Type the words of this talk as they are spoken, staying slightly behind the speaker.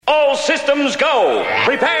systems go.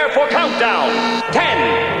 Prepare for countdown.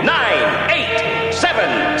 10, 9, 8,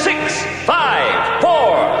 7, 6, 5,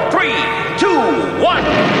 4, 3, 2, 1.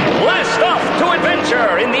 Blast off to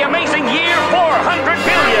adventure in the amazing year 400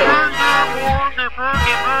 billion.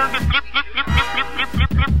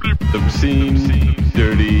 Obscene,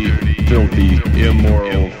 dirty, filthy,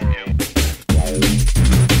 immoral.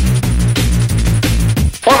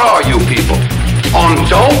 What are you people? On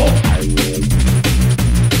dope?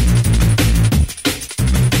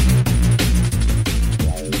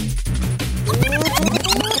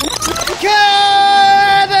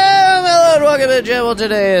 Welcome to Jibble.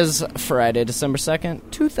 Today is Friday, December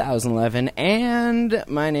 2nd, 2011, and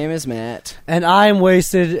my name is Matt. And I'm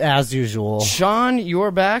wasted as usual. Sean,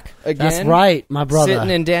 you're back again. That's right, my brother. Sitting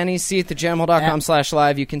in Danny's seat at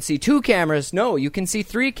thejamhole.com/live. You can see 2 cameras. No, you can see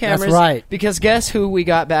 3 cameras. That's right. Because guess who we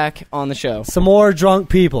got back on the show? Some more drunk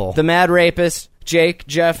people. The Mad Rapist,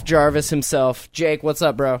 Jeff Jarvis himself. Jake, what's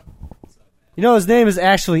up, bro? You know, his name is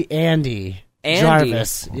actually Andy. Andy?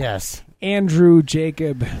 Jarvis, yes. Andrew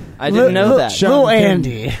Jacob. I didn't know that. Little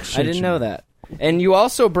Andy. I didn't know that. And you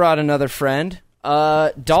also brought another friend,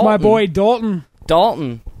 Dalton. It's my boy Dalton.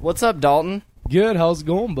 Dalton. What's up, Dalton? Good. How's it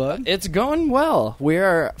going, bud? It's going well. We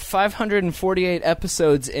are 548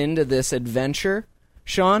 episodes into this adventure,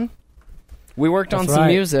 Sean. We worked on some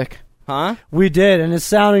music, huh? We did, and it's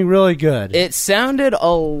sounding really good. It sounded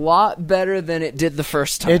a lot better than it did the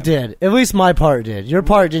first time. It did. At least my part did. Your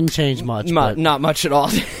part didn't change much. Not much at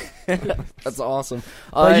all. That's awesome.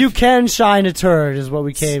 But you can shine a turd is what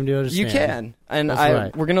we came to understand. You can. And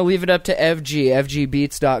right. We're going to leave it up to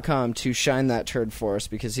FGBeats.com to shine that turd for us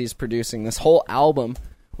because he's producing this whole album.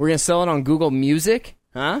 We're going to sell it on Google Music.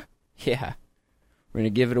 Huh? Yeah. We're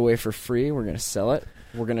going to give it away for free. We're going to sell it.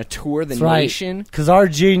 We're going to tour the nation. Because our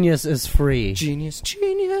genius is free. Genius.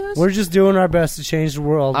 We're just doing our best to change the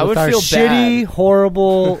world with our feel shitty,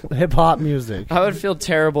 horrible hip-hop music. I would feel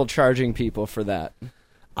terrible charging people for that.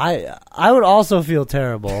 I would also feel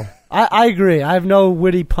terrible. I agree. I have no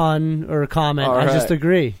witty pun or comment. All right. I just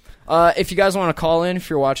agree. If you guys want to call in, if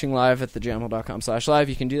you're watching live at thejamhole.com/live,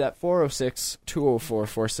 you can do that.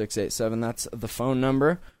 406-204-4687. That's the phone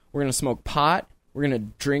number. We're going to smoke pot. We're going to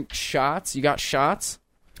drink shots. You got shots?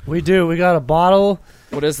 We do. We got a bottle.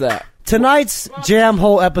 What is that? Tonight's Jam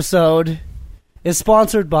Hole episode is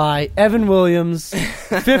sponsored by Evan Williams,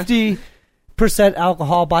 50%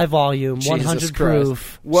 alcohol by volume, 100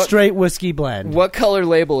 proof, straight whiskey blend. What color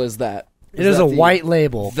label is that? It is a white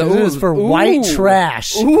label. It is for white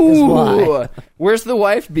trash. Ooh. Is why. Where's the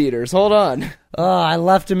wife beaters? Hold on. I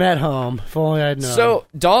left him at home. If only I'd known. So,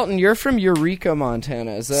 Dalton, you're from Eureka,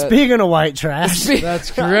 Montana. Is that... Speaking of white trash. That's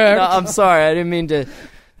correct. No, I'm sorry. I didn't mean to...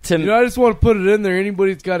 You know, I just want to put it in there.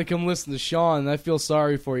 Anybody's got to come listen to Sean. I feel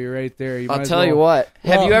sorry for you right there. I'll tell you what.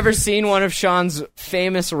 Have you ever seen one of Sean's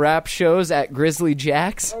famous rap shows at Grizzly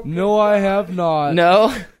Jack's? No, I have not.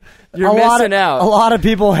 No? You're missing out. A lot of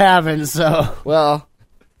people haven't, so... Well,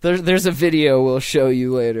 there's a video we'll show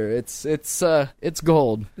you later. It's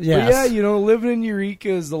gold. Yes. But yeah, you know, living in Eureka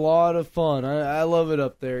is a lot of fun. I love it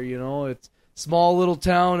up there, you know. It's small little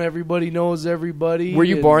town. Everybody knows everybody. Were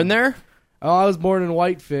you born there? I was born in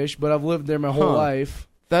Whitefish, but I've lived there my whole life.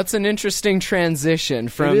 That's an interesting transition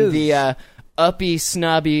from the uppy,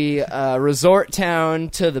 snobby resort town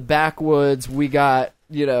to the backwoods. We got,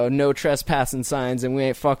 no trespassing signs, and we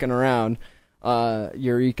ain't fucking around.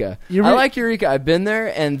 Eureka. I like Eureka. I've been there,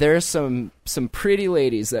 and there's some pretty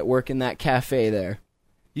ladies that work in that cafe there.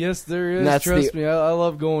 Yes, there is. Trust me, I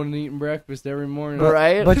love going and eating breakfast every morning.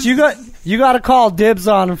 Right? But you got to call dibs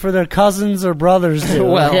on them for their cousins or brothers too.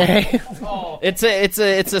 Well, okay? it's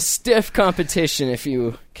a stiff competition if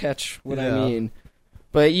you catch what I mean.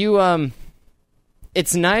 But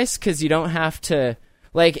it's nice because you don't have to.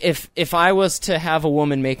 Like, if I was to have a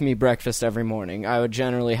woman make me breakfast every morning, I would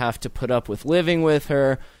generally have to put up with living with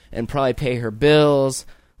her and probably pay her bills.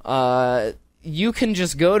 You can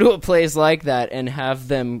just go to a place like that and have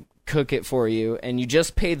them cook it for you, and you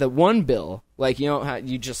just pay the one bill. Like,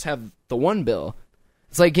 you just have the one bill.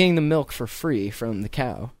 It's like getting the milk for free from the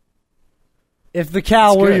cow. If the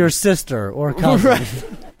cow were your sister or cousin. Right.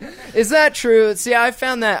 Is that true? See, I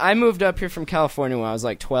found that I moved up here from California when I was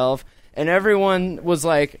like 12, and everyone was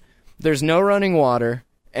like, there's no running water,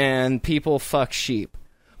 and people fuck sheep.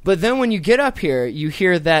 But then when you get up here, you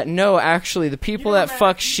hear that, no, actually, the people that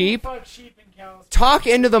fuck sheep... Talk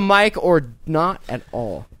into the mic or not at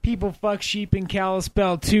all. People fuck sheep in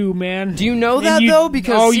Kalispell too, man. Do you know that though?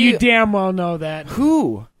 Because you damn well know that.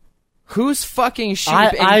 Who? Who's fucking sheep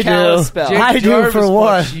in I Kalispell? I do for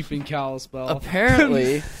one. Sheep in Kalispell.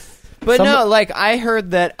 Apparently. But no, like, I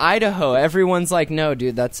heard that Idaho, everyone's like, no,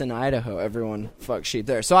 dude, that's in Idaho. Everyone fucks sheep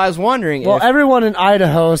there. So I was wondering Well, if... everyone in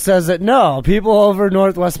Idaho says that no, people over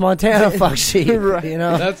northwest Montana fuck sheep. Right. You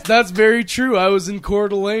know? That's very true. I was in Coeur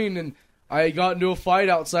d'Alene, and I got into a fight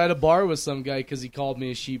outside a bar with some guy because he called me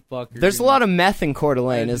a sheep fucker. There's a lot of meth in Coeur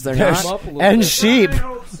d'Alene, is there There's- not? and sheep.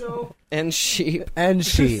 And sheep. And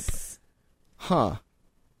sheep. Huh.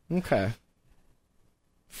 Okay.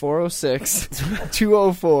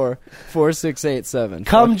 406-204-4687.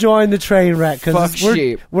 Come join the train wreck Fuck because we're,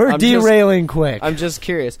 sheep. we're I'm derailing quick. I'm just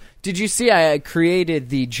curious. Did you see I created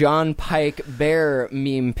the John Pike bear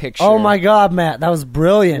meme picture? Oh my God, Matt, that was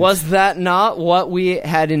brilliant. Was that not what we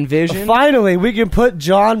had envisioned? Finally, we can put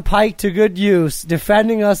John Pike to good use,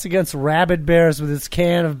 defending us against rabid bears with his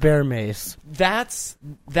can of bear mace. That's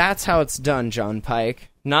how it's done, John Pike.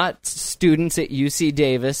 Not students at UC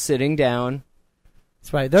Davis sitting down.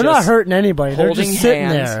 That's right. They're Just not hurting anybody. They're holding just sitting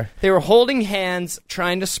hands. there. They were holding hands,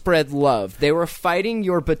 trying to spread love. They were fighting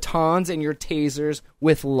your batons and your tasers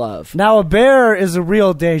with love. Now, a bear is a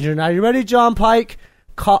real danger. Now, you ready, John Pike?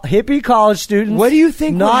 Hippie college students. What do you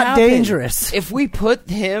think would Not happen dangerous. if we put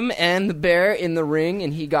him and the bear in the ring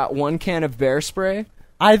and he got one can of bear spray?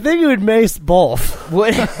 I think it would mace both.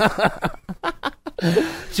 Would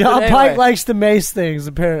John anyway. Pike likes to mace things,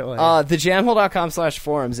 apparently.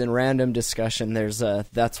 thejamhole.com/forums in random discussion,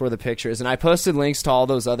 that's where the picture is. And I posted links to all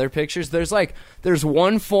those other pictures. There's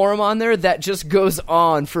one forum on there that just goes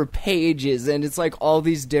on for pages, and it's like all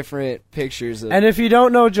these different pictures of, and if you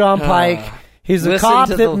don't know John Pike, he's a listen cop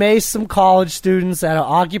to that the- maced some college students at an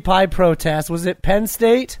Occupy protest. Was it Penn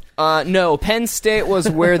State? no, Penn State was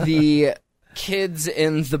where the kids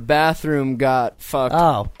in the bathroom got fucked.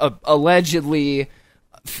 Oh. Allegedly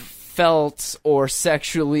felt or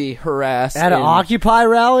sexually harassed At an in- Occupy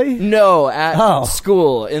rally? No, at Oh.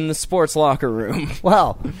 school in the sports locker room.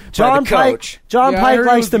 Well, John coach. Pike. John Yeah, I Pike heard it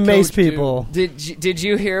likes was to the mace coach, too. people. Did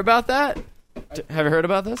you hear about that? Have you heard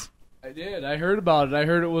about this? I did. I heard about it. I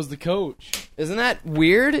heard it was the coach. Isn't that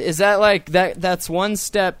weird? Is that like that's one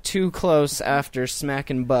step too close after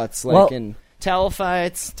smacking butts, like Well- in towel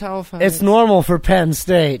fights? It's normal for Penn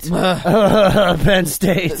State. Penn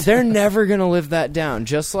State. They're never gonna live that down.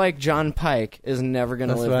 Just like John Pike is never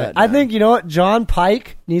gonna That's live right. that down. I think, you know what? John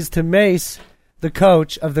Pike needs to mace the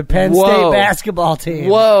coach of the Penn Whoa. State basketball team.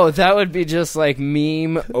 Whoa, that would be just like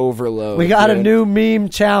meme overload. We got a dude. new meme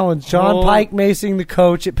challenge. John Pike macing the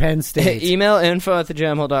coach at Penn State. Email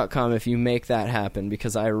info@thejamhole.com if you make that happen,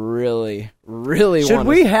 because I really want. Should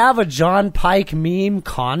we have a John Pike meme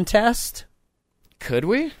contest? Could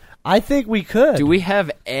we? I think we could. Do we have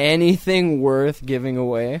anything worth giving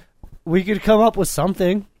away? We could come up with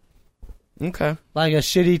something. Okay. Like a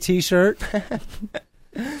shitty t-shirt.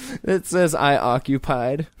 It says I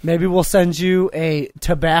occupied. Maybe we'll send you a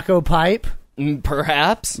tobacco pipe.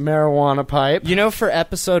 Perhaps. Marijuana pipe. You know, for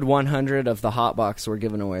episode 100 of the Hot Box, we're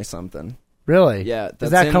giving away something. Really? Yeah. Is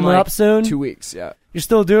that's that in, coming like, up soon? 2 weeks, yeah. You're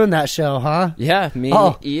still doing that show, huh? Yeah, me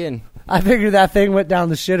Oh. and Ian. I figured that thing went down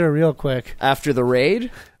the shitter real quick. After the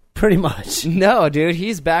raid? Pretty much. No, dude,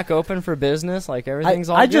 he's back open for business. Like, everything's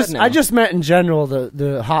all good now. I just meant in general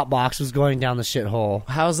the hot box was going down the shithole.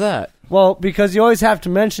 How's that? Well, because you always have to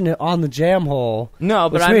mention it on the jam hole. No,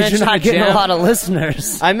 but which I means mentioned you're not the getting jam. a lot of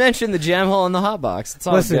listeners. I mentioned the jam hole in the hot box. It's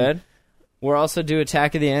all Listen. good. We're also do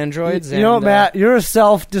Attack of the Androids. You know what, and, Matt? You're a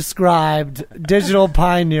self-described digital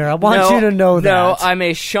pioneer. I want you to know that. No, I'm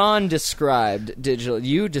a Sean-described digital.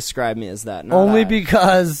 You describe me as that, not Only I.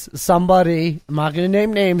 because somebody, I'm not going to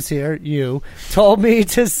name names here, you, told me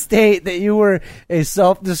to state that you were a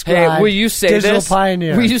self-described Hey, will you say digital this?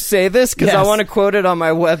 pioneer. Will you say this? Because I Yes. want to quote it on my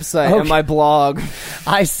website Okay. and my blog.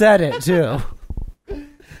 I said it, too.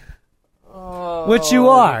 Which you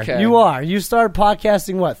are. okay. You are. You started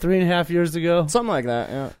podcasting, what, 3.5 years ago? Something like that,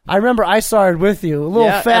 yeah. I remember I started with you. A little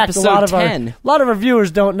Yeah, fact, episode a lot of 10. our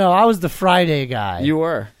viewers don't know. I was the Friday guy. You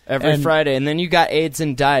were. Every And- Friday. And then you got AIDS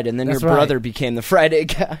and died, and then your That's right. brother became the Friday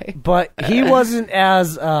guy. But he wasn't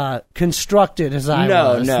as constructed as I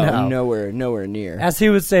was. nowhere near. As he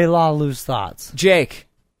would say, a lot of loose thoughts. Jake.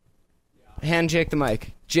 Hand Jake the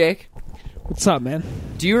mic. Jake, What's up, man?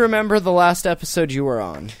 do you remember the last episode you were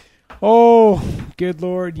on? Oh, good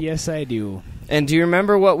Lord, yes I do. And do you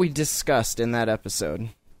remember what we discussed in that episode?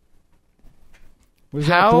 Was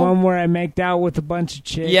How- that the one where I made out with a bunch of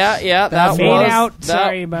chicks? Yeah, that Made was out. that,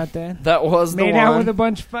 Sorry about that. That was the Made one. out with a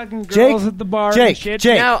bunch of fucking girls Jake, at the bar Jake, and shit.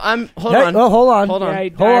 Jake. Now hold Hey, on. oh, hold on. Hold on. Yeah,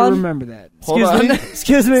 Hold I on. remember that. Hold Excuse on. me.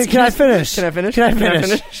 Excuse me. Can I finish? Can I finish? Can I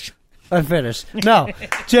finish? I'm finished. No.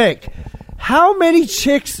 Jake, how many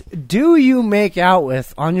chicks do you make out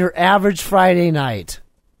with on your average Friday night?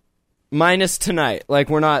 Minus tonight. Like,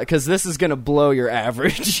 we're not, because this is going to blow your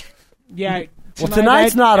average. Yeah. Well,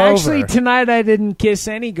 tonight's not actually, over. Tonight I didn't kiss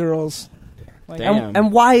any girls. Like, Damn.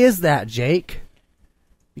 And why is that, Jake?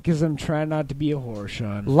 because I'm trying not to be a whore,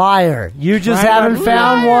 Sean. Liar. You just Try haven't not-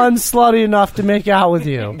 found one slutty enough to make out with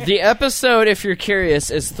you. The episode, if you're curious,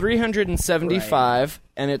 is 375,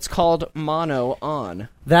 and it's called Mono On.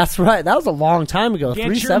 That's right. That was a long time ago. Get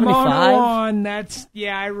your 375. mono on.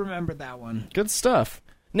 I remember that one. Good stuff.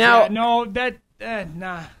 Now,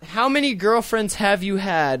 Nah. how many girlfriends have you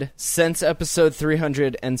had since episode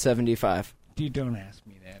 375? Dude, don't ask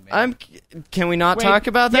me that, man. Can we not Wait, talk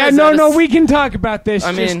about that? Yeah, Is that a we can talk about this.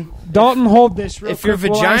 I Just, mean, Dalton, hold this real if your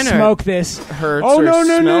quick while I vagina smoke this. hurts Oh or no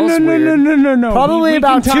smells weird. no. Probably We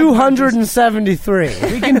about can talk about this.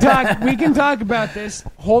 273. We can talk. We can talk about this.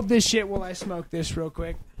 Hold this shit while I smoke this real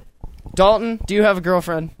quick. Dalton, do you have a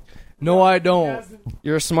girlfriend? No, I don't.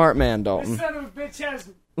 You're a smart man, This Dalton. son of a bitch has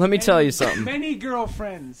Let me tell you something. many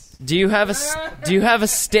girlfriends. Do you have a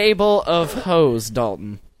stable of hoes,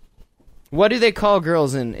 Dalton? What do they call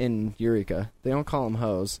girls in Eureka? They don't call them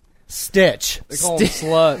hoes. Stitch. They call them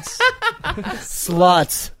sluts.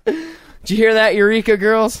 Sluts. Did you hear that, Eureka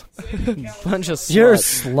girls? Bunch of sluts. You're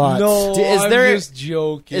sluts. No, Is I'm there- just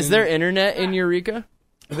joking. Is there internet in Eureka?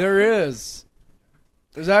 There is.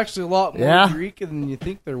 There's actually a lot more Yeah. Eureka than you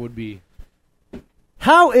think there would be.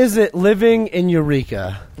 How is it living in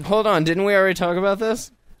Eureka? Hold on, didn't we already talk about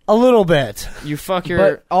this? A little bit. You fuck your...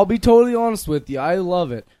 But I'll be totally honest with you. I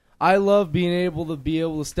love it. I love being able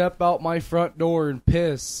to step out my front door and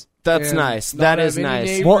piss. That's and nice. not That have is any nice.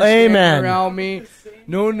 neighbors Well, standing amen. Around me,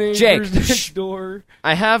 no neighbors Jake, next door.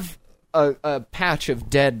 I have a patch of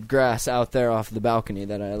dead grass out there off the balcony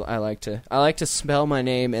that I like to spell my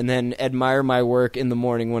name and then admire my work in the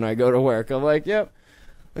morning when I go to work. I'm like, yep,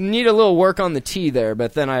 I need a little work on the T there,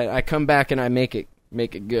 but then I come back and I make it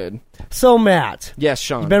good. So, Matt, Yes,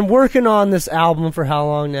 Sean. you've been working on this album for how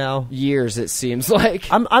long now? Years, it seems like.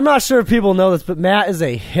 I'm not sure if people know this, but Matt is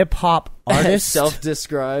a hip-hop artist.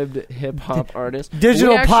 Self-described hip-hop artist.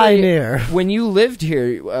 Digital We actually- pioneer. When you lived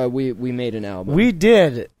here, we made an album. We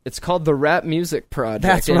did. It's called the Rap Music Project.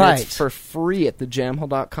 That's and right. It's for free at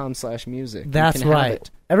thejamhole.com/music. That's you can have right. it.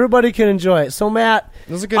 Everybody can enjoy it. So, Matt,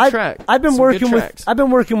 It was a good track. I've been Some working good with tracks. I've been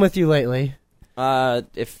working with you lately.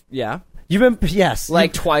 You've been yes.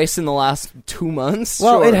 Like twice in the last 2 months.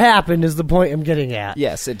 Well, Sure. it happened is the point I'm getting at.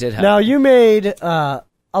 Yes, it did happen. Now you made a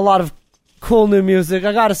lot of cool new music.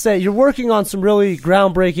 I gotta say, you're working on some really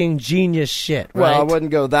groundbreaking, genius shit. Right? Well, I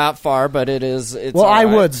wouldn't go that far, but it's. Well, all I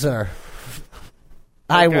right. would, sir.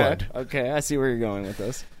 I Okay. would. Okay, I see where you're going with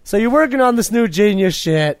this. So you're working on this new genius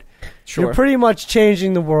shit. Sure. You're pretty much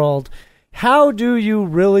changing the world. How do you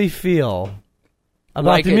really feel about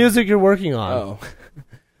Like the it- music you're working on? Oh.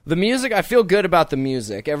 The music, I feel good about the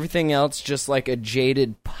music. Everything else, just like a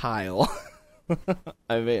jaded pile.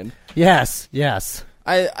 I mean, Yes.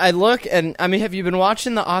 I look and I mean, have you been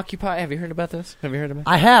watching the Occupy? Have you heard about this? Have you heard about it?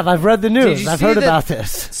 I have. I've read the Did news. you I've see heard that- about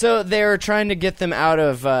this. So they were trying to get them out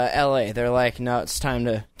of L.A. They're like, no, it's time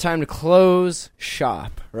to close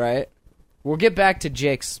shop, right? We'll get back to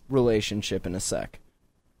Jake's relationship in a sec.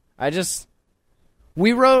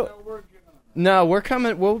 We wrote. No, we're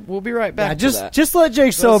coming. We'll be right back. Yeah, to that. just let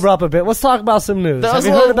Jake sober up a bit. Let's talk about some news. That Have was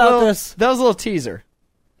you a heard little- about little- this? That was a little teaser.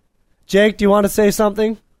 Jake, do you want to say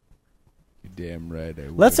something? You're damn right I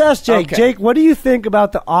would. Let's ask Jake. Okay. Jake, what do you think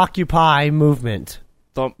about the Occupy movement?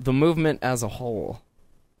 The movement as a whole.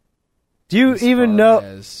 Do you As even far know?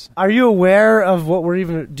 as- Are you aware of what we're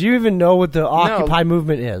even? Do you even know what the Occupy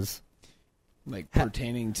movement is? like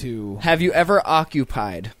pertaining to Have you ever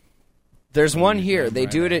occupied? There's one here. They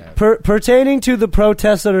do it at. Pertaining to the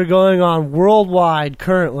protests that are going on worldwide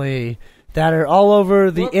currently, that are all over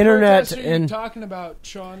the What internet protests are you and talking about,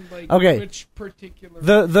 Sean? Like, Okay. which particular?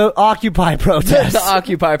 the Occupy protests. The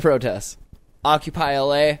Occupy protests. Occupy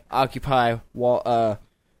LA, Occupy where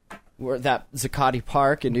that Zuccotti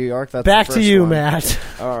Park in New York. That's Back the to first you, one. Matt.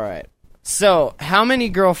 All right. So, how many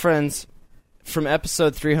girlfriends from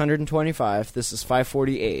episode 325? This is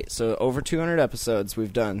 548. So, over 200 episodes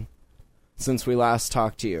we've done since we last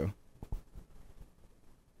talked to you.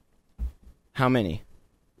 How many?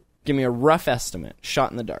 Give me a rough estimate.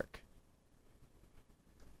 Shot in the dark.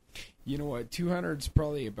 You know what? 200 is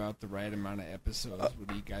probably about the right amount of episodes.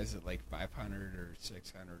 Would you guys at like 500 or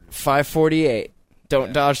 600? 548.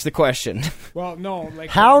 Don't dodge the question. Well, no. Like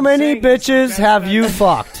How what I'm many saying is bitches that's have not- you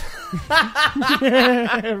fucked?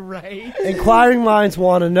 right? Inquiring minds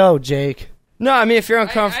want to know, Jake. No, I mean, if you're I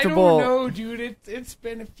uncomfortable. don't know, dude. It's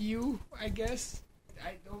been a few, I guess.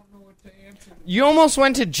 I don't know what to answer. You almost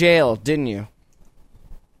went to jail, didn't you?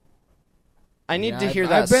 I need to Yeah, hear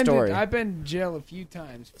that story. I've been to jail a few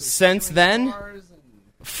times. For Since stealing then? cars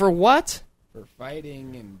and For what? for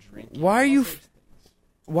fighting and drinking. Why are you all sorts of things.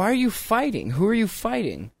 Why are you fighting? Who are you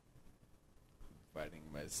fighting? Fighting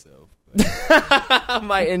myself.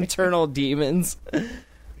 My internal demons.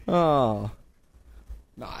 Oh.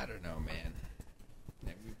 No, I don't know, man.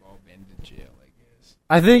 Yeah, we've all been to jail, I guess.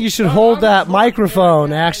 I think you should hold that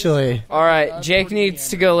microphone, actually. All right, Jake needs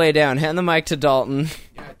to go lay down. Hand the mic to Dalton.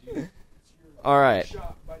 Yeah, dude. All right.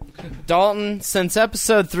 Dalton, since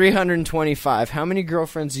episode 325, how many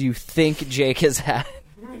girlfriends do you think Jake has had?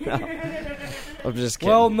 No. I'm just kidding.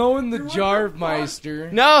 Well, knowing the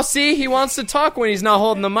Jarvmeister. no, see, he wants to talk when he's not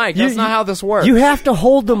holding the mic. That's not how this works. You have to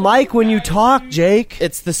hold the mic when you talk, Jake.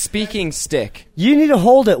 It's the speaking stick. You need to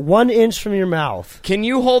hold it 1 inch from your mouth. Can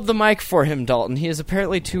you hold the mic for him, Dalton? He is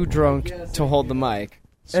apparently too drunk to hold the mic.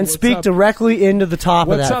 And what's speak up? directly into the top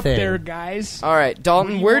of What's that up thing. there, guys? All right,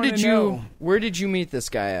 Dalton, What do you where wanna did you meet this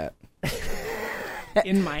guy at?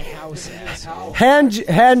 In my house, asshole.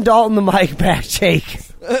 Hand Dalton the mic back, Jake.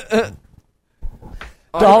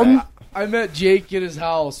 Dalton? I met Jake at his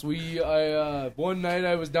house. One night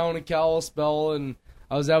I was down in Kalispell and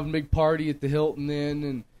I was having a big party at the Hilton Inn,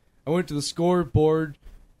 and I went to the scoreboard,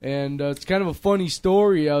 and it's kind of a funny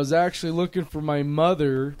story. I was actually looking for my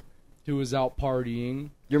mother, who was out partying.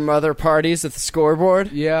 Your mother parties at the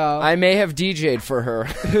scoreboard? Yeah, I may have DJ'd for her.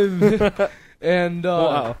 and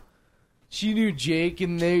Wow. she knew Jake,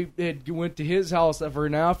 and they had went to his house for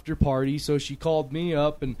an after party. So she called me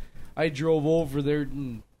up, and I drove over there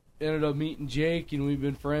and ended up meeting Jake, and we've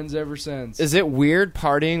been friends ever since. Is it weird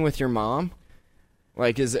partying with your mom?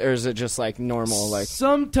 Like, or is it just like normal? Like,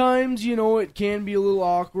 sometimes, it can be a little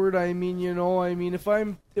awkward. If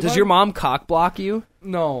I'm... does your mom cock block you?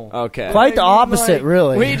 No. Okay. Quite the opposite,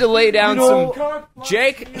 really. We need to lay down some.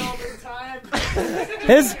 Jake.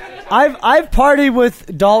 I've partied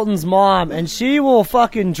with Dalton's mom, and she will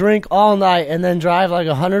fucking drink all night and then drive like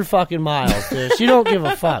 100 fucking miles, dude. She don't give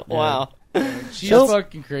a fuck, dude. Wow. She's She'll-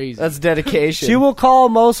 fucking crazy. That's dedication. She will call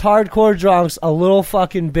most hardcore drunks a little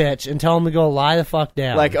fucking bitch and tell them to go lie the fuck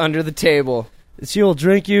down. like under the table. She will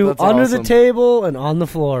drink you That's under awesome. the table and on the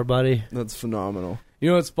floor, buddy. That's phenomenal. You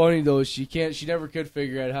know what's funny, though? She never could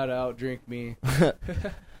figure out how to outdrink me.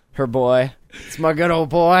 Her boy. It's my good old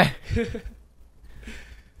boy.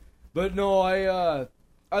 But no, I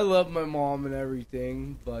love my mom and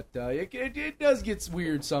everything, but it does get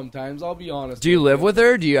weird sometimes, I'll be honest. Do you live with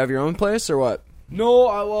her? Do you have your own place or what? No,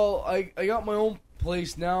 I got my own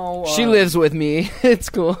place now. She lives with me. It's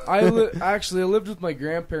cool. I lived with my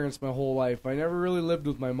grandparents my whole life. I never really lived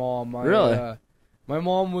with my mom. Really? My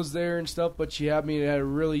mom was there and stuff, but she had me at a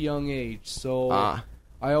really young age, so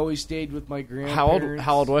I always stayed with my grandparents.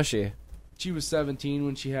 How old was she? She was 17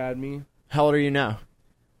 when she had me. How old are you now?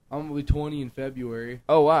 I'm going to be 20 in February.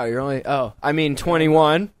 Oh, wow. You're only... Oh, I mean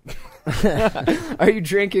 21. Are you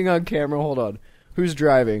drinking on camera? Hold on. Who's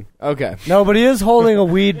driving? Okay. No, but he is holding a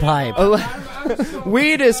weed pipe.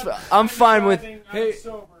 Weed is... I'm fine with... Hey,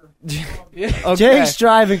 Okay. Jake's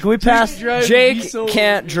driving. Can we pass? Jake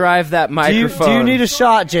can't drive that microphone. Do you need a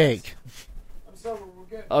shot, Jake?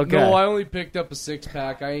 Okay. No, I only picked up a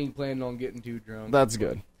 6-pack. I ain't planning on getting too drunk. That's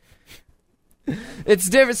good. It's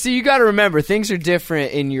different. See, you got to remember, things are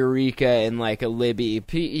different in Eureka and like a Libby.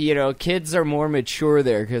 Kids are more mature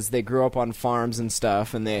there because they grew up on farms and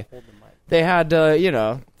stuff, and they had,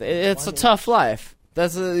 it's a tough life.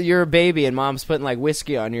 You're a baby, and mom's putting like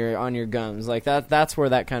whiskey on your gums, like that. That's where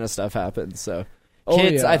that kind of stuff happens. So,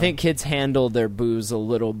 kids, I think kids handle their booze a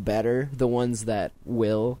little better. The ones that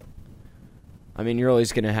will. I mean, you're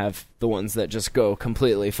always going to have the ones that just go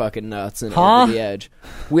completely fucking nuts and over the edge.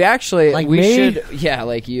 We actually, Like we me? should, yeah,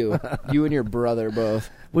 like you. You and your brother both.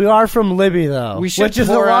 We are from Libby, though. We should which is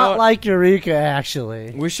a pour lot out- like Eureka,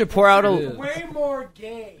 actually. We should pour out a... Way more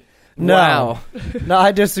gay. No. Wow. No,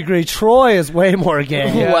 I disagree. Troy is way more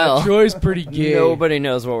gay. Yeah, Well, Troy's pretty gay. Nobody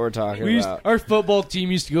knows what we're talking about. Our football team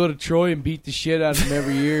used to go to Troy and beat the shit out of him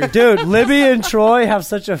every year. Dude, Libby and Troy have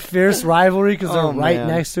such a fierce rivalry because they're right man.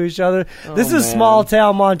 next to each other. This is man. small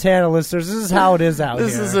town Montana, listeners. This is how it is out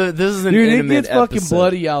This here. is an Dude, it intimate gets fucking episode.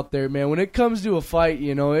 bloody out there, man. When it comes to a fight,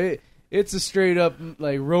 it's a straight up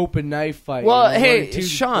like rope and knife fight. Well, running hey, to,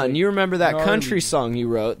 Sean, like, you remember that gnarly. country song you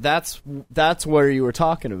wrote? That's where you were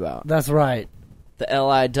talking about. That's right. The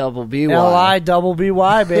L-I-double-B-Y.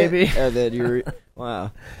 L-I-double-B-Y, baby. And then you were...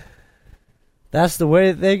 Wow. That's the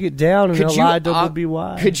way they get down in Could you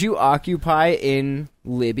L-I-double-B-Y. Could you occupy in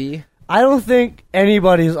Libby? I don't think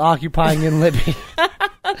anybody's occupying in Libby.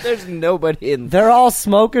 There's nobody in... They're all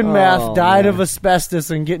smoking meth, Oh, dying man. of asbestos,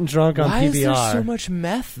 and getting drunk on Why PBR. is there so much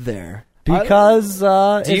meth there? Because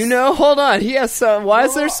Do you know? Hold on. He has some. Why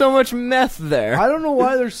is there so much meth there? I don't know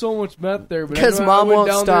why there's so much meth there, but 'Cause I Mom went won't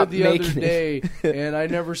down stop there the other making day, and I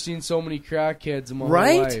never seen so many crackheads in my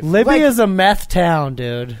Right? whole life. Libby is a meth town,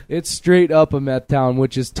 dude. It's straight up a meth town,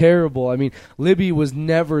 which is terrible. I mean, Libby was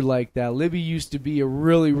never like that. Libby used to be a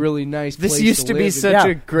really, really nice place This used to be live such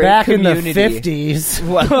a great back community. in the 50s.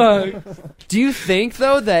 Well, do you think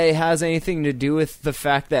though that it has anything to do with the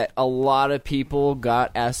fact that a lot of people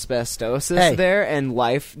got asbestosis there and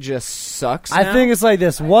life just sucks? I now? think it's like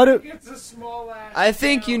this. It's a small ass. I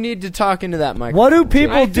think you need to talk into that microphone. What do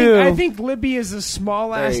people do? I think Libby is a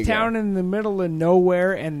small ass you town in the middle of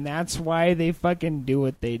nowhere, and that's why they fucking do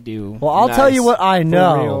what they do. Well, I'll tell you what I For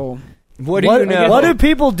know. real. What do you know? What do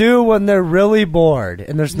people do when they're really bored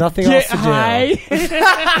and there's nothing else Get to high. do?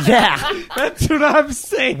 Yeah. That's what I'm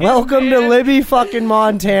saying. Welcome to man. Libby, fucking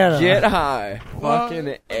Montana. Get high. Well,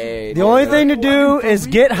 Fucking A. The only thing to do is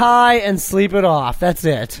get high and sleep it off. That's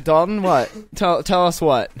it. Dalton, what? Tell us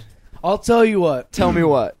what. I'll tell you what. Tell me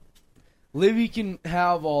what. Libby can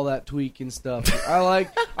have all that tweaking stuff. I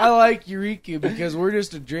like Eureka because we're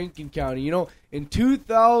just a drinking county. You know, in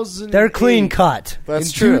 2000, They're clean cut. That's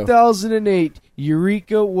in true. 2008,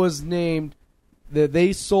 Eureka was named that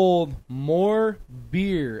they sold more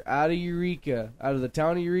beer out of Eureka, out of the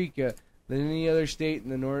town of Eureka, than any other state in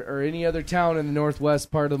the north or any other town in the northwest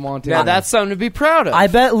part of Montana. Now that's something to be proud of. I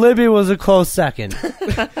bet Libby was a close second.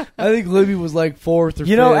 I think Libby was like fourth or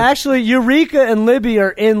You know, fifth. actually, Eureka and Libby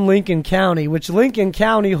are in Lincoln County, which Lincoln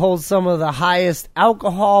County holds some of the highest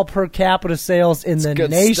alcohol per capita sales in the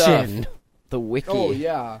good nation. stuff. The wiki. Oh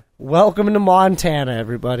yeah. Welcome to Montana,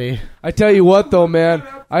 everybody. I tell you what, though, man,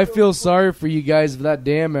 I feel sorry for you guys if that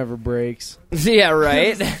dam ever breaks. Yeah,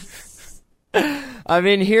 right. I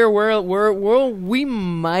mean, here we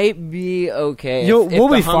might be okay. We'll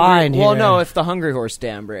be fine Well, here. no, if the Hungry Horse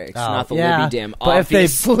Dam breaks, not the yeah. Libby Dam. But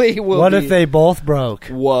Obviously, what if they both broke?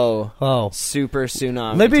 Whoa! Oh, Super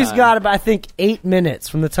tsunami. Libby's time. got about, I think, 8 minutes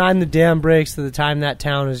from the time the dam breaks to the time that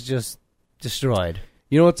town is just destroyed.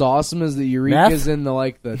 You know what's awesome is that Eureka's in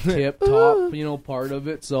the tip top, part of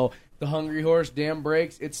it. So the Hungry Horse Dam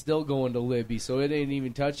breaks, it's still going to Libby. So it ain't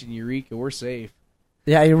even touching Eureka. We're safe.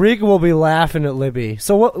 Yeah, Eureka will be laughing at Libby.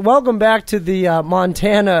 So welcome back to the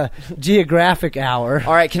Montana Geographic Hour.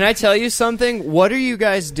 All right, can I tell you something? What are you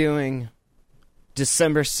guys doing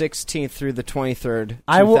December 16th through the 23rd,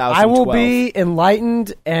 2012? I will be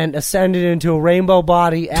enlightened and ascended into a rainbow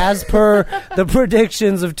body as per the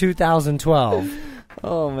predictions of 2012.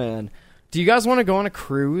 Oh, man. Do you guys want to go on a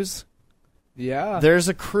cruise? Yeah. There's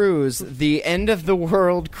a cruise, the End of the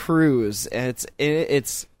World cruise, and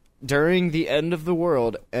it's during the end of the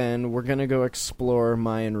world, and we're gonna go explore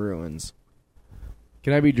Mayan ruins.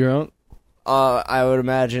 Can I be drunk? I would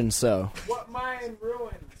imagine so. What Mayan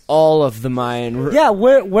ruins? All of the Mayan ruins. Yeah,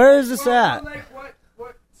 where is this at?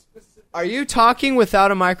 What specific? Are you talking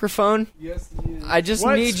without a microphone? Yes, he is. I just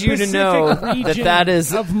What need you to know specific that region that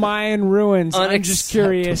is. of Mayan ruins. I'm just unacceptable.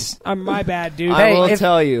 curious. My bad, dude. I Hey, will if-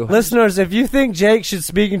 tell you. Listeners, if you think Jake should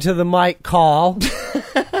speak into the mic, call.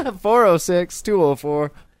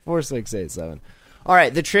 406-204-4687. All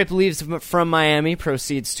right, the trip leaves from Miami,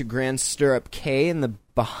 proceeds to Grand Stirrup Cay in the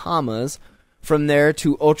Bahamas. From there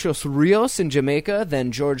to Ochos Rios in Jamaica,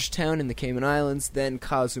 then Georgetown in the Cayman Islands, then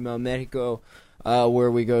Cozumel, Mexico,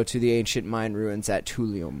 where we go to the ancient Mayan ruins at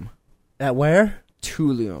Tulum. At where?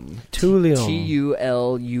 Tulum. Tulum.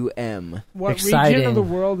 Tulum. What Exciting. region of the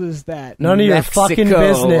world is that? None of your Mexico. fucking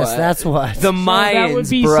business. That's what. The So Mayans, that would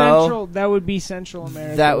be bro. Central. That would be Central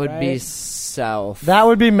America. That would be right? south. That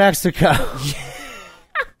would be Mexico.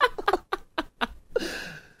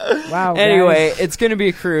 Wow. Anyway, guys. it's going to be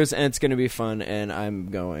a cruise, and it's going to be fun, and I'm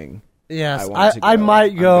going. Yes, I want to I go. might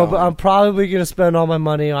go, I'm but going. I'm probably going to spend all my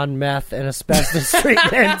money on meth and asbestos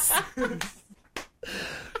treatments.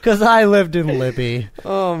 Because I lived in Libby.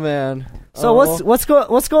 Oh, man. So what's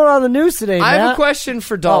going on in the news today, I have Matt? a question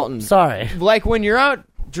for Dalton. Oh, sorry. Like, when you're out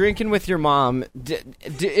drinking with your mom,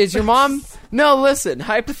 is your mom... No, listen,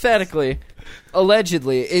 hypothetically,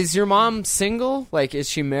 allegedly, is your mom single? Like, is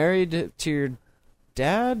she married to your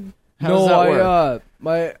dad? How does that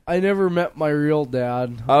work? I never met my real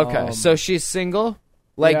dad. Okay, so she's single?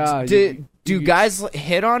 Like, yeah, do you- guys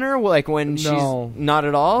hit on her, like, when No. she's not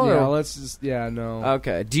at all? yeah, or? no.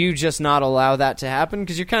 Okay, do you just not allow that to happen?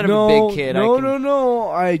 Because you're kind of no, a big kid. No, I can no.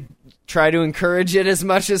 I try to encourage it as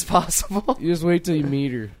much as possible. you just wait till you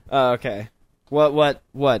meet her. Oh, okay. What?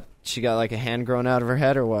 She got, like, a hand grown out of her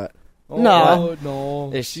head, or what? Oh, No.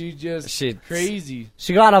 no. Is She just she- crazy.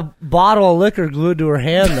 She got a bottle of liquor glued to her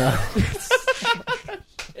hand, though.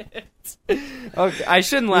 Okay, I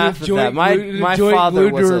shouldn't laugh at Joint that. My joint father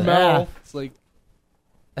glued was to her a mouth. It's like,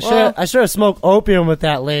 I should have smoked opium with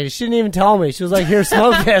that lady. She didn't even tell me. She was like, "Here,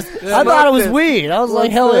 smoke this." I thought it was weed. I was like,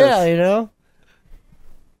 What's "Hell this?" yeah," you know.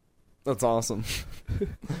 That's awesome.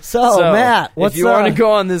 So Matt, what's if you want to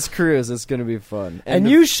go on this cruise, it's going to be fun. and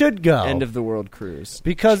you should go. End of the world cruise.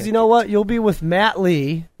 Because you know what? You'll be with Matt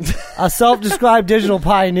Lee, a self-described digital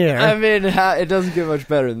pioneer. I mean, it doesn't get much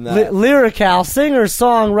better than that. Lyrical, singer,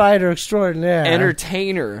 songwriter extraordinaire.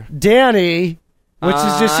 Entertainer. Danny, which is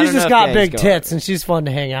just, I she's don't just know if got Danny's big going. tits and she's fun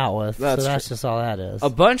to hang out with. That's so that's true. just all that is. A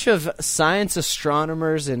bunch of science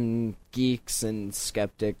astronomers and geeks and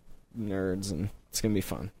skeptic nerds, and it's going to be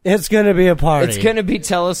fun. It's going to be a party. It's going to be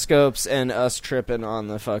telescopes and us tripping on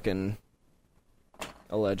the fucking...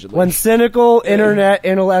 Allegedly. When cynical internet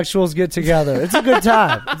intellectuals get together. It's a good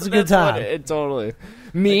time. It's a good That's what time. it totally.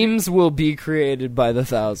 Memes will be created by the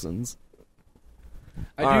thousands.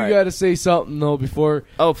 I All do right. got to say something though before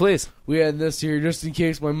Oh, please. we end this here, just in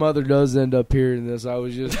case my mother does end up hearing this. I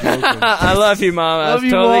was just joking. I love you, Mom. I Love was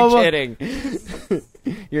you, totally Mama.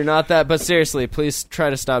 kidding. You're not that, but seriously, please try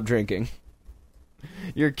to stop drinking.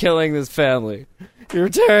 You're killing this family. You're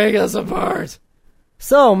tearing us apart.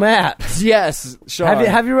 So, Matt, Yes, Sean.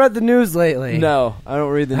 have you read the news lately? No, I don't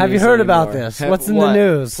read the news. Have you heard about anymore. this? What's in the what?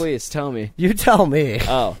 news? Please tell me. You tell me.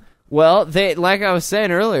 Oh. Well, they like I was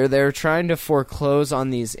saying earlier, they're trying to foreclose on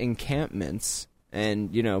these encampments,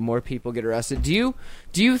 and more people get arrested. Do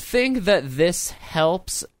you think that this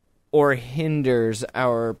helps or hinders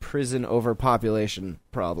our prison overpopulation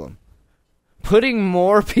problem? Putting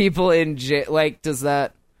more people in jail, does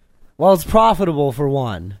that? Well, it's profitable for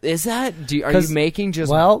one. Is that? Are you 'Cause, making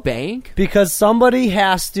just well, bank? Because somebody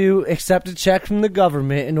has to accept a check from the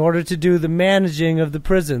government in order to do the managing of the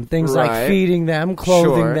prison. Things Right. like feeding them,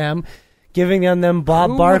 clothing Sure. them, giving them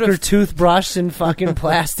Bob Who Barker would've- toothbrush and fucking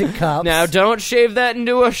plastic cups. Now, don't shave that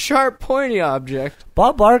into a sharp, pointy object.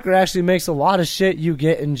 Bob Barker actually makes a lot of shit you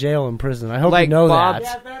get in jail and prison. I hope Like you know Bob-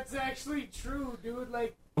 that. Yeah, that's actually true, dude.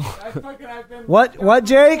 Like, I've been What,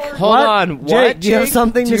 Jake? Hold What? on, Jake, what, do you have Jake?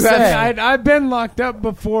 something Do to you have- say? I've been locked up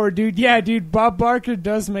before, dude. Yeah, dude. Bob Barker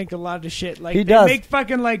does make a lot of shit. Like He they does. make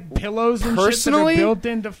fucking like pillows and Personally? shit that are built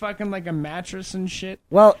into fucking like a mattress and shit.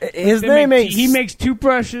 Well, his They name make- ain't... he makes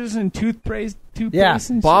toothbrushes and toothpaste Yeah,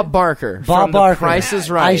 and Bob shit. Barker. Bob from Barker. The Price is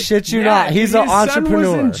Right. I shit you Yeah, not. He's dude, an his entrepreneur.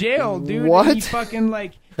 son was in jail, dude. What? And he fucking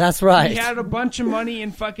like That's right. he had a bunch of money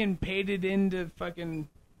and fucking paid it into fucking.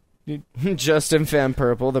 Justin Fan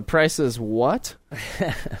Purple. The Price is what?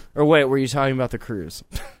 Or wait, were you talking about the cruise?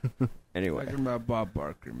 Anyway. Talking about Bob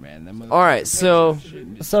Barker, man. That All right, so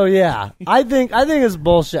So yeah, I think it's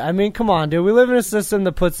bullshit. I mean, come on, dude. We live in a system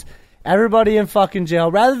that puts everybody in fucking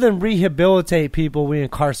jail. Rather than rehabilitate people, we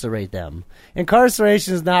incarcerate them.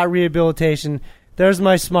 Incarceration is not rehabilitation. There's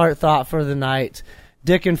my smart thought for the night.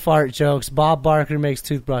 Dick and fart jokes. Bob Barker makes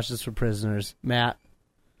toothbrushes for prisoners. Matt.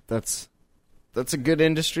 that's a good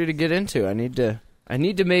industry to get into. I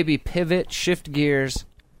need to maybe pivot, shift gears,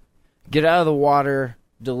 get out of the water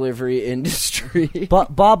delivery industry.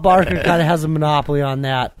 But Bob Barker kind of has a monopoly on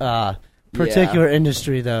that particular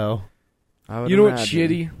industry, though. I would You know what's imagine.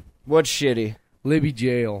 shitty? What's shitty? Libby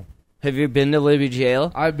Jail. Have you been to Libby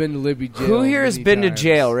Jail? I've been to Libby Jail. Who here has many been times. to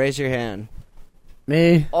jail? Raise your hand.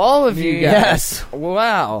 Me. All of you guys. Yes.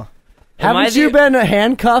 Wow. Am I Haven't you the- been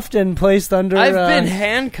handcuffed and placed under... I've been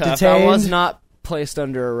handcuffed. detained? I was not placed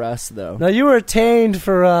under arrest, though. No, you were detained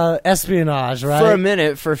for espionage, right? For a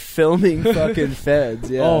minute for filming fucking feds,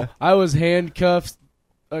 yeah. Oh, I was handcuffed,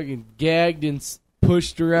 fucking gagged and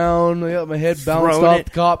pushed around. I got my head bounced Thrown off it-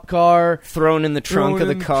 the cop car. Thrown in the trunk thrown of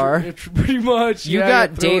the in car. pretty much. You yeah, got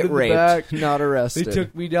got thrown date in the raped, back. not They arrested.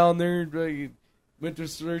 took me down there and like, went to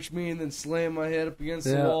search me and then slammed my head up against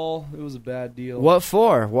the Yeah. wall. It was a bad deal. What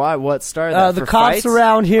for? Why? What started that? the For cops fights?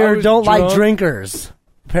 around I here was don't like drunk. drinkers,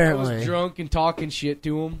 I apparently. was drunk and talking shit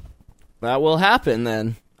to him. That will happen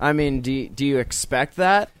then. I mean, do you expect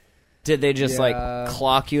that? Did they just Yeah.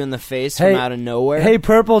 clock you in the face Hey- from out of nowhere? Hey,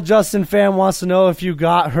 Purple Justin fan wants to know if you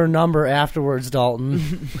got her number afterwards, Dalton.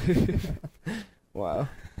 Wow.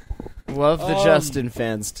 Love the Justin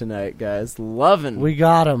fans tonight, guys. Loving We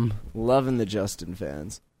got him. the Justin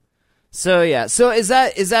fans. So yeah, so is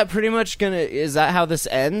that pretty much is that how this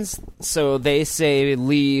ends? So they say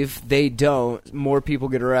leave, they don't, more people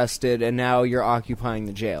get arrested, and now you're occupying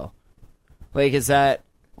the jail. Like,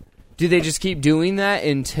 do they just keep doing that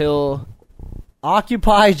until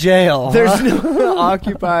Occupy jail. there's no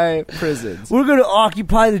occupy prisons? We're gonna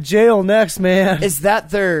occupy the jail next, man. Is that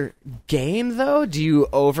their game, though? Do you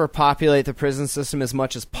overpopulate the prison system as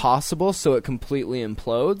much as possible so it completely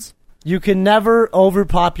implodes? You can never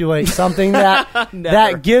overpopulate something that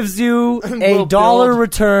that gives you a We'll dollar build-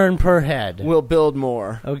 return per head. We'll build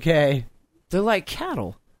more. Okay. They're like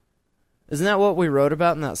cattle. Isn't that what we wrote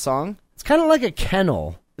about in that song? It's kind of like a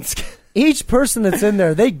kennel. It's Each person that's in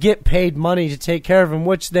there, they get paid money to take care of them,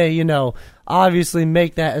 which they, obviously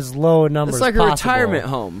make that as low a number as like possible. a retirement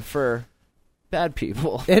home for bad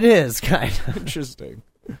people. It is, kind of. Interesting.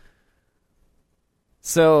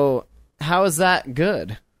 So, how is that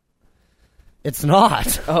good? It's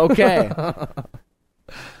not. Okay.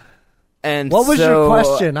 And What was so, your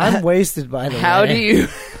question? I'm wasted, by the way. How do you...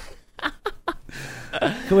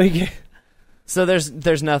 Can we get... So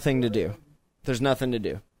there's nothing to do. There's nothing to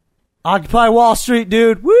do. Occupy Wall Street,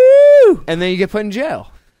 dude. Woo! And then you get put in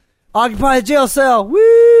jail. Occupy a jail cell.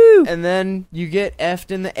 Woo! And then you get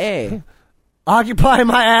F'd in the A. Occupy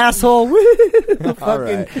my asshole. Woo!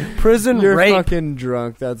 Fucking prison You're rape. fucking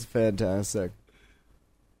drunk. That's fantastic.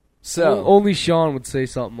 So, Only Sean would say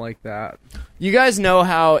something like that. you guys know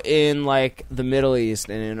how in, like, the Middle East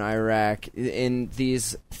and in Iraq, in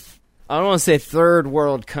these, I don't want to say third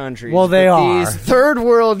world countries. Well, they but are. These third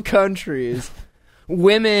world countries,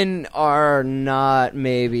 women are not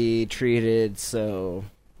maybe treated so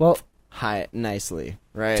Well, nicely,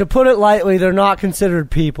 right? to put it lightly, they're not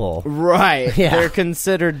considered people. Right. Yeah. They're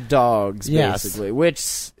considered dogs, Yes. basically, which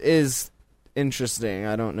is interesting.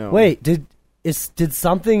 I don't know. Wait, did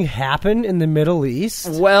something happen in the Middle East?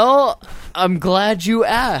 Well, I'm glad you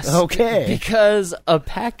asked. Okay. Because a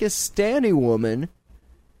Pakistani woman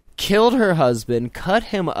killed her husband, cut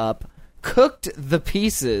him up, cooked the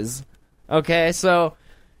pieces. Okay, so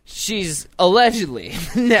she's allegedly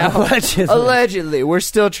now. Allegedly, we're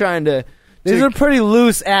still trying to. These are pretty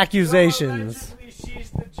loose accusations. Allegedly,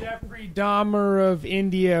 she's the Jeffrey Dahmer of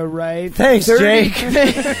India, right? Thanks, Jake.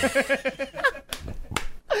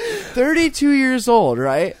 32 years old,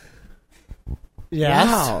 right? Yes.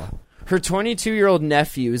 Wow. Her 22-year-old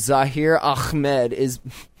nephew, Zahir Ahmed, is...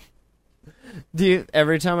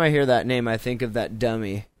 Every time I hear that name, I think of that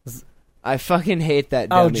dummy. I fucking hate that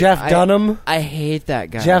dummy. Oh, Jeff Dunham? I hate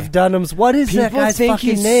that guy. Jeff Dunham's. What is that People guy's think fucking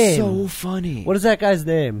he's name? so funny. What is that guy's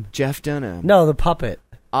name? Jeff Dunham. No, the puppet.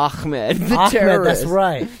 Ahmed, the Ahmed, terrorist. that's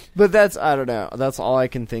right. But I don't know. That's all I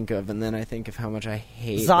can think of. And then I think of how much I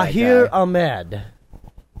hate Zahir that guy. Ahmed.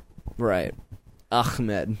 Right.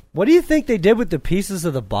 Ahmed. What do you think they did with the pieces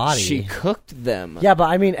of the body? She cooked them. Yeah, but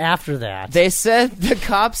I mean after that. The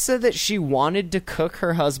cops said that she wanted to cook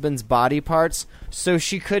her husband's body parts so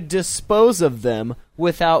she could dispose of them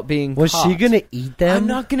without being Was caught. she going to eat them? I'm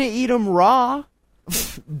not going to eat them raw.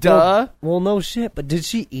 Duh. Well, no shit, but did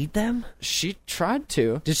she eat them? She tried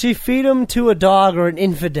to. Did she feed them to a dog or an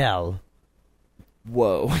infidel?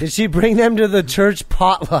 Whoa. Did she bring them to the church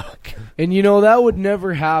potluck? And that would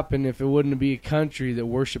never happen if it wouldn't be a country that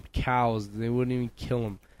worshipped cows. They wouldn't even kill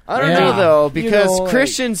them. I don't Yeah. know, though, because like-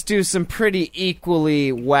 Christians do some pretty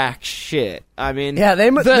equally whack shit. I mean... Yeah,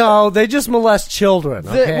 they just molest children,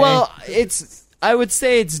 okay? Well, I would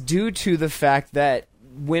say it's due to the fact that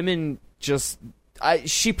women just...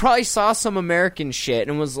 she probably saw some American shit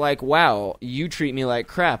and was like, wow, you treat me like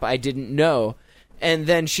crap. I didn't know. And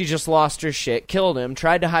then she just lost her shit, killed him,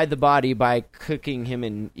 tried to hide the body by cooking him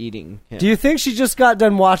and eating him. Do you think she just got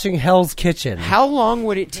done watching Hell's Kitchen? How long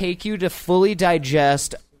would it take you to fully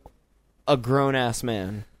digest a grown-ass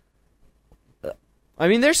man? I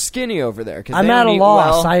mean, they're skinny over there. 'Cause I'm they at don't a eat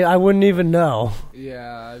loss. well. I wouldn't even know.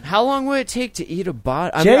 Yeah. How long would it take to eat a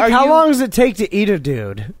body? Jake, how long does it take to eat a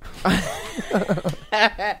dude?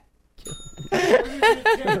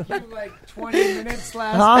 Like 20 minutes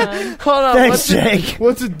last Huh? time. Hold on. Thanks, Jake.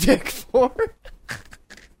 What's a dick for?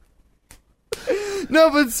 No,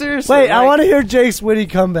 but seriously. Wait, I want to hear Jake's witty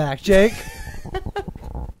comeback. Jake?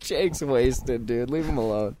 Jake's wasted, dude. Leave him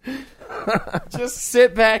alone. Just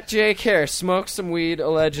sit back, Jake. Here, smoke some weed,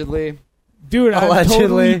 allegedly. Dude, I'm Allegedly.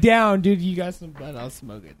 totally down. Dude, you got some bud, I'll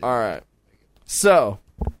smoke it. All right. So,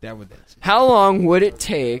 Down with that. how long would it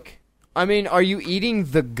take? I mean, are you eating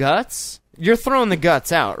the guts? You're throwing the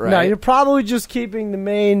guts out, right? No, you're probably just keeping the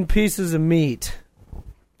main pieces of meat.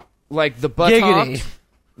 like the buttocks.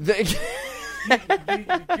 Giggity.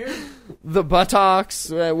 The buttocks.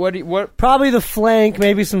 What? Probably the flank,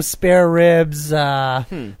 maybe some spare ribs,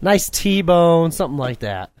 nice T-bone, something like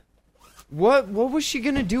that. What was she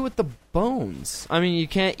gonna do with the bones? I mean, you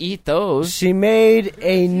can't eat those. She made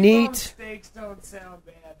a T-bone neat... steaks don't sound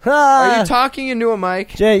bad. Are you talking into a mic?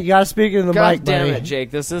 Jake, you gotta speak into the God mic, damn buddy. it,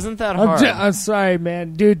 Jake! This isn't that hard. I'm sorry,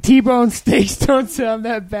 man. Dude, T-bone steaks don't sound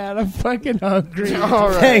that bad. I'm fucking hungry. All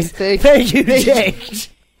right, Thank you, Jake.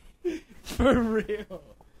 For real.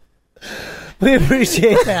 We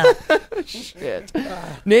appreciate that. Shit.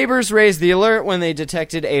 Neighbors raised the alert when they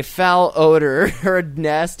detected a foul odor or a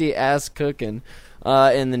nasty ass cooking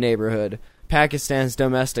in the neighborhood. Pakistan's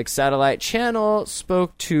domestic satellite channel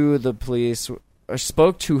spoke to the police, or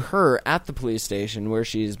spoke to her at the police station where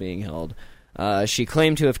she is being held. She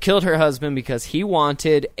claimed to have killed her husband because he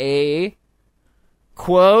wanted a,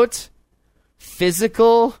 quote,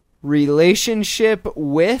 physical relationship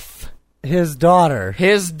with His daughter.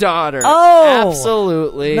 his daughter. Oh!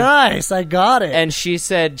 Absolutely. Nice, I got it. And she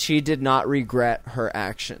said she did not regret her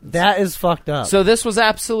actions. That is fucked up. So this was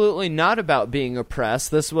absolutely not about being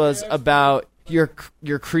oppressed. This was about your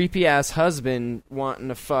creepy ass husband wanting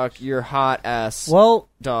to fuck your hot ass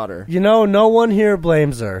daughter. You know, no one here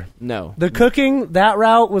blames her. No. The cooking, that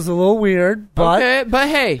route was a little weird, but Okay, but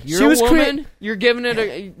hey, you're She a was woman. You're giving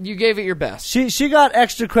it you gave it your best. she got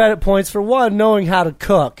extra credit points for one, knowing how to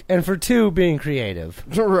cook, and for two, being creative.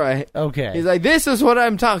 Right. Okay. He's like, this is what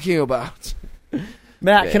I'm talking about.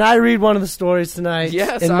 Matt, can I read one of the stories tonight?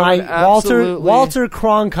 Yes, in I my would absolutely. Walter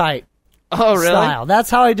Cronkite Oh, really? style. That's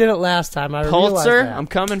how I did it last time. I realized Pulitzer, that. I'm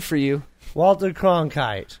coming for you. Walter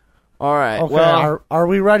Cronkite. All right. Okay, well, are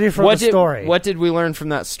we ready for the story? What did we learn from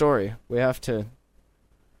that story? We have to.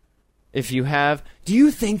 If you have, do you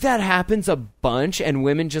think that happens a bunch and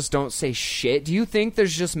women just don't say shit? Do you think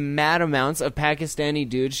there's just mad amounts of Pakistani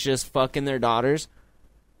dudes just fucking their daughters?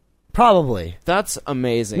 Probably. That's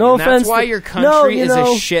amazing. No and offense that's why to- your country No, is you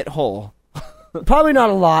know- a shithole. Probably not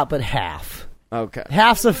a lot, but half. Okay.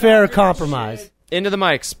 Half's a fair compromise. Into the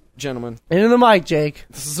mics, gentlemen. Into the mic, Jake.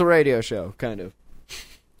 This is a radio show, kind of.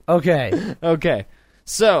 Okay. Okay.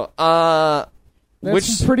 So, That's which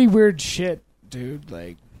some pretty weird shit. Dude,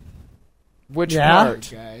 like, which Yeah? part?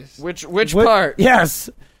 guys, Which What- part? Yes.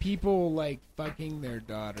 people like fucking their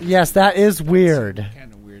daughters. Yes, that is weird.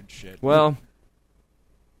 Kind of weird shit. Well,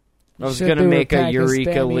 I was Shit, gonna they were make a Eureka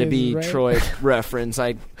Pakistanis, Libby right? Troy reference.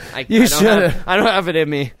 I You don't should've. have, I don't have it in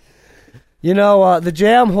me. You know, the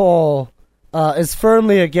jam hole is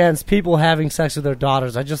firmly against people having sex with their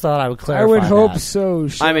daughters. I just thought I would clarify I would hope that. so,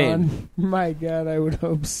 Sean. I mean- my God, I would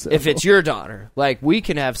hope so. If it's your daughter, like we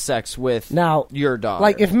can have sex with Now, your daughter.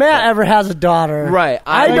 like, if Matt ever has a daughter... right,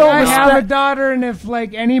 I Like, don't I have a respect... daughter, and if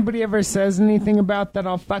like anybody ever says anything about that,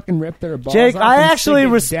 I'll fucking rip their balls Jake, off I and actually stick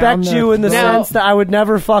it respect down their you in the throat. Now- sense that I would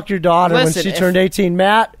never fuck your daughter Listen, when she if- turned 18.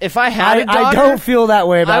 Matt, If I had a daughter, I don't feel that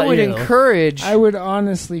way about I would you. encourage. I would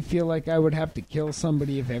honestly feel like I would have to kill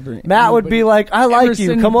somebody if ever. Matt would be like, I ever like said you.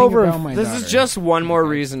 anything Come over about and my this daughter. is just one more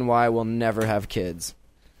reason why we'll never have kids.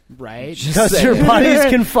 right? because your buddies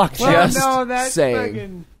can fuck you. Well, Just no, that's saying.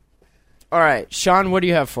 fucking. All right, Sean, what do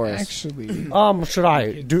you have for us? Actually,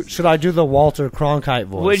 Should I do the Walter Cronkite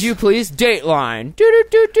voice? Would you please Dateline?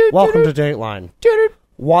 Welcome to Dateline.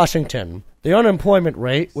 Washington. The unemployment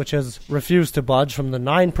rate, which has refused to budge from the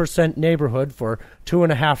 9% neighborhood for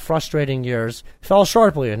 2.5 frustrating years, fell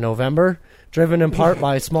sharply in November, driven in part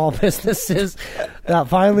by small businesses that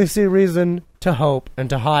finally see reason to hope and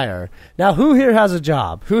to hire. Now, who here has a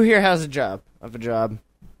job? Who here has a job? I have a job.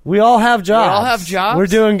 We all have jobs. We all have jobs? We're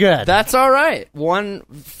doing good. That's all right.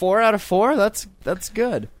 4 out of 4. That's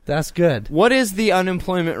good. That's good. What is the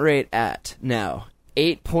unemployment rate at now?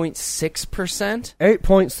 8.6%?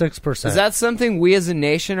 8.6%. Is that something we as a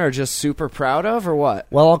nation are just super proud of, or what?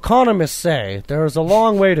 Well, economists say there is a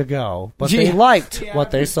long way to go, but they Yeah. liked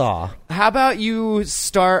what they saw. How about you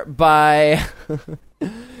start by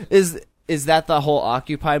is that the whole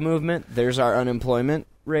Occupy movement? There's our unemployment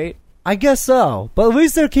rate. I guess so, but at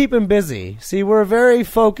least they're keeping busy. See, we're a very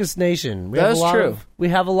focused nation. That's true. We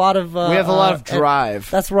have a lot of. We have a lot of drive.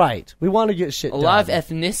 That's right. We want to get shit A done. lot of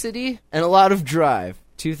ethnicity and a lot of drive.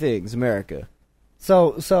 Two things, America.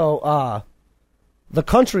 So, the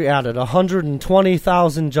country added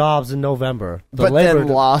 120,000 jobs in November. The But labor then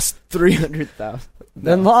lost 300,000.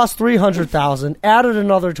 then lost 300,000, added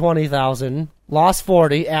another 20,000, lost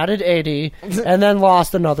 40, added 80, and then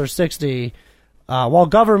lost another 60. While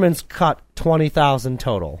governments cut 20,000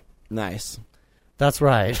 total. Nice. That's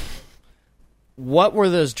right. What were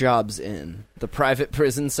those jobs in? The private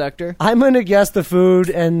prison sector? I'm going to guess the food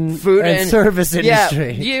and service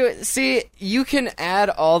industry. Yeah, you can add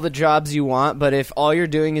all the jobs you want, but if all you're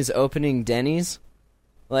doing is opening Denny's,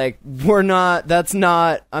 like, we're not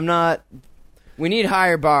We need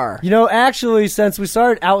higher bar. You know, actually, since we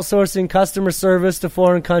started outsourcing customer service to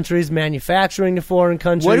foreign countries, manufacturing to foreign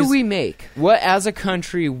countries, What do we make? What as a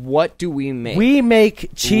country? What do we make? We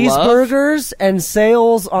make cheeseburgers and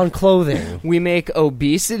sales on clothing. We make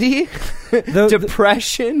obesity,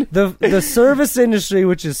 depression. The service industry,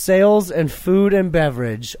 which is sales and food and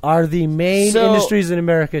beverage, are the main So, industries in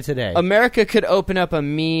America today. America could open up a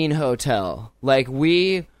mean hotel. Like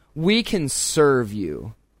we can serve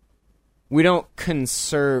you. We don't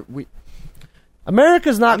conserve.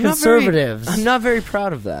 America's not I'm not conservatives. I'm not very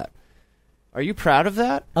proud of that. Are you proud of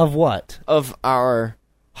that? Of what? Of our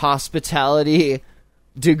hospitality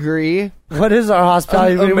degree? What is our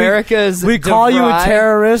hospitality? America's we call you a DeVry?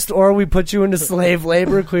 terrorist, or we put you into slave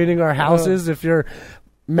labor cleaning our houses if you're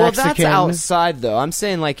Mexican. Well, that's outside, though. I'm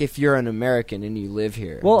saying, like, if you're an American and you live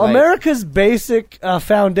here. Well, like, America's basic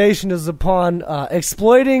foundation is upon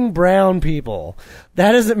exploiting brown people.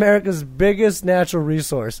 That is America's biggest natural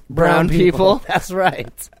resource. Brown people? That's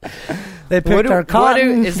right. They picked our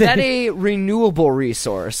cotton. Is that a renewable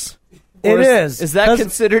resource? It Or is. Is that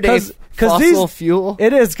considered a fossil fuel?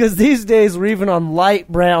 It is, because these days we're even on light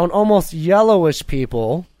brown, almost yellowish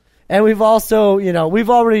people. And we've also, we've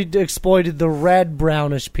already exploited the red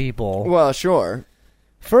brownish people. Well, sure.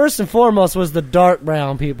 First and foremost was the dark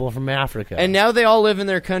brown people from Africa. And now they all live in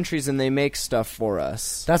their countries and they make stuff for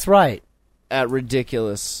us. That's right. That's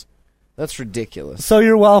ridiculous. So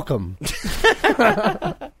you're welcome.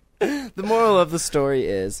 The moral of the story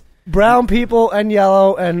is Brown people and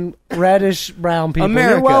yellow and reddish brown people.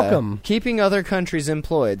 America, You're welcome. keeping other countries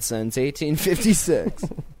employed since 1856.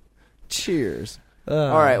 Cheers.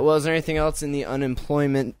 All right. Well, is there anything else in the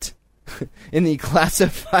unemployment, in the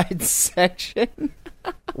classified section?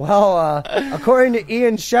 Well, according to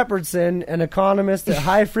Ian Shepherdson, an economist at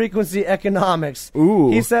High Frequency Economics,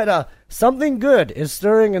 he said something good is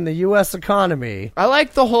stirring in the U.S. economy. I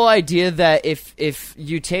like the whole idea that if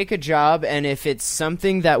you take a job and if it's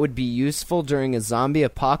something that would be useful during a zombie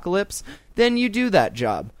apocalypse, then you do that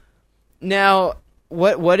job. Now,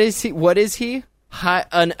 what is he? What is he?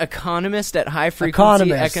 An economist at High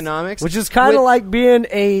Frequency Economics, which is kind of like being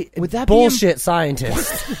a would that bullshit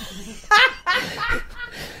scientist.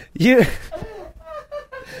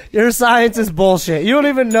 Your science is bullshit. You don't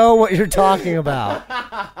even know what you're talking about.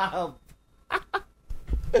 That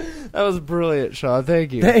was brilliant, Sean.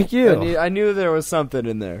 Thank you. Thank you. I knew there was something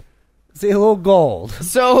in there. See, a little gold.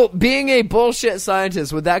 So, being a bullshit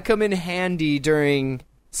scientist, would that come in handy during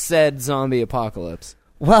said zombie apocalypse?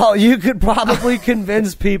 Well, you could probably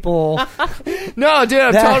convince people No, dude,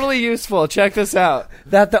 I'm totally useful. Check this out.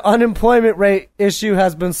 that the unemployment rate issue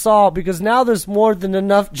has been solved, because now there's more than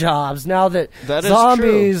enough jobs. Now that That is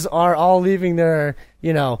zombies are all leaving their,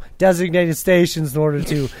 designated stations in order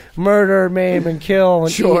to murder, maim, and kill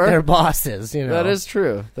and Sure. eat their bosses. That is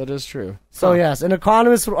true. That is true. So yes, an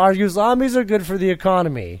economist would argue zombies are good for the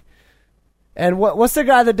economy. And what's the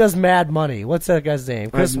guy that does Mad Money? What's that guy's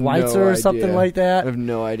name? Chris Weitzer or something like that? I have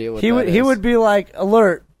no idea what He that is. would be like,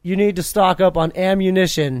 alert, you need to stock up on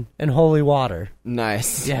ammunition and holy water.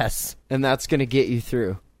 Nice. Yes. And that's going to get you through.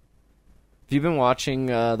 Have you been watching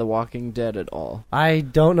The Walking Dead at all? I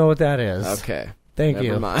don't know what that is. Okay. Thank Never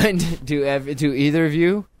you. mind. Do either of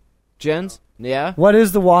you? Jens? Yeah? What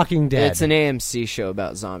is The Walking Dead? It's an AMC show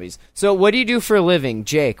about zombies. So what do you do for a living?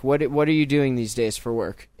 Jake, what are you doing these days for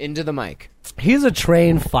work? Into the mic. He's a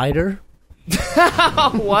trained fighter.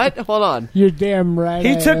 What? Hold on. You're damn right.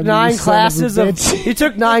 He I took am, 9 you son classes of a of bitch. he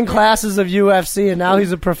took 9 classes of UFC, and now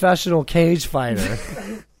he's a professional cage fighter.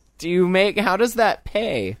 How does that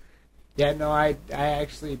pay? Yeah, no, I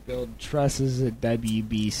actually build trusses at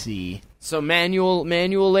WBC. So manual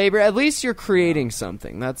labor. At least you're creating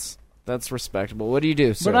something. That's respectable. What do you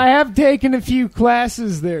do, sir? But I have taken a few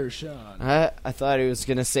classes there, Sean. I thought he was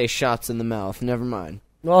gonna say shots in the mouth. Never mind.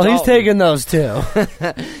 Well, he's taking those too.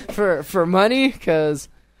 For money, because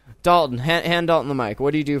Dalton, hand Dalton the mic.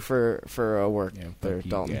 What do you do for work there, Fuck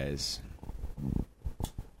you Dalton? guys.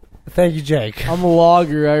 Thank you, Jake. I'm a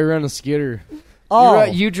logger. I run a skidder. Oh,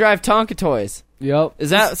 You drive Tonka toys. Yep. Is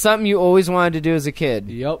that something you always wanted to do as a kid?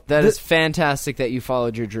 Yep. That is fantastic that you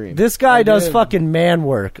followed your dream. this guy I does did. fucking man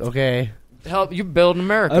work, okay? Help you build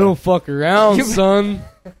America. I don't fuck around, You- son.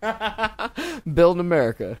 build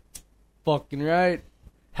America. Fucking right.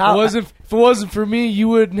 How? If it wasn't for me, you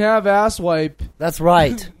wouldn't have ass wipe. That's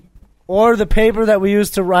right. Or the paper that we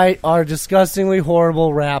used to write our disgustingly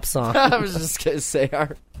horrible rap song. I was just gonna say,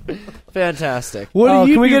 fantastic. What Oh, do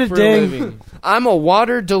you can we do get a for ding? living? I'm a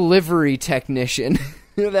water delivery technician.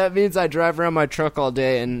 That means I drive around my truck all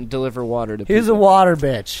day and deliver water to people. He's a water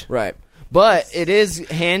bitch. Right. But it is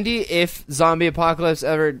handy if zombie apocalypse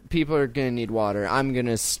ever. People are gonna need water. I'm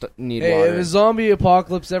gonna need Hey, water. if a zombie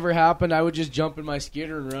apocalypse ever happened, I would just jump in my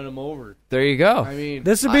skidder and run him over. There you go. I mean,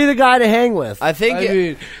 This would be the guy to hang with. I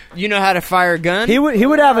think you know how to fire a gun. He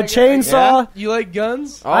would have a chainsaw. you like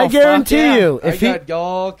guns? Oh, I fuck guarantee yeah. you, I if he, got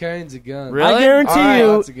all kinds of guns. Really? I guarantee All right. you,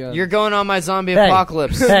 Lots of guns. You're going on my zombie Hey,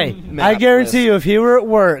 apocalypse. hey, map I guarantee list. you, if he were at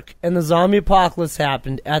work and the zombie apocalypse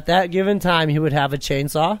happened, at that given time, he would have a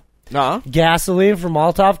chainsaw, gasoline for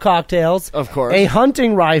Molotov cocktails, Of course. a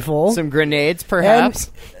hunting rifle, Some grenades, perhaps.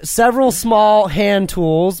 and several small hand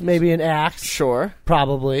tools, maybe an axe, Sure.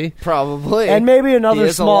 probably, Probably. and maybe He another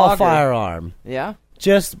is a small logger. firearm, Yeah.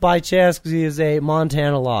 just by chance because he is a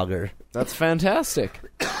Montana logger. That's fantastic.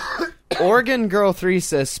 Oregon Girl 3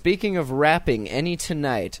 says, speaking of rapping, any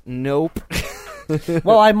tonight? Nope.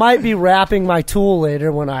 Well, I might be wrapping my tool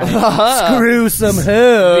later when I screw some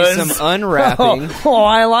hoods. Some unwrapping. Oh,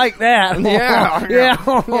 I like that. Yeah.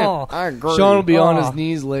 yeah. I agree. Sean will be on Oh. his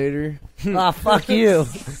knees later. Ah, fuck you.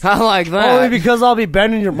 I like that. Only because I'll be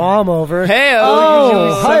bending your mom over. Hey,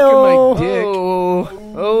 Oh, sucking my dick.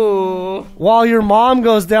 Oh. While your mom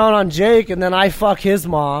goes down on Jake, and then I fuck his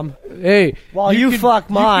mom. Hey, While you fuck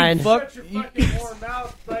mine. fuck, Shut your fucking whore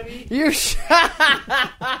mouth, buddy. You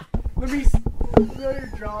Let me feel your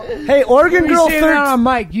jaw. Hey, Oregon Let me Girl say that 13. on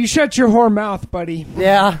mic. You shut your whore mouth, buddy.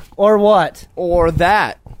 Yeah, or what? Or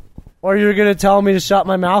that. Or you're going to tell me to shut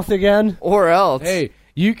my mouth again? Or else. Hey,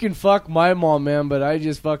 you can fuck my mom, man, but I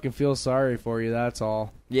just fucking feel sorry for you. That's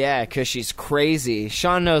all. Yeah, because she's crazy.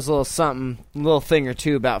 Sean knows a little something, a little thing or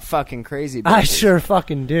two about fucking crazy bitches. I sure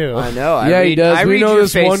fucking do. I know. Yeah, I read, he does. I We read know your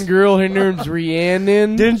this face- one girl. Her name's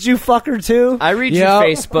Rhiannon. Didn't you fuck her too? I read Yeah.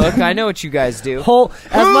 your Facebook. I know what you guys do. As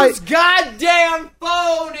Whose goddamn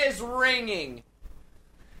phone is ringing?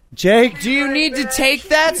 Jake? Do you need to take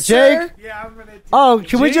that, Jake? sir? Yeah, I'm gonna. Oh,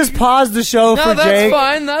 can we just pause the show No, for that's Jake?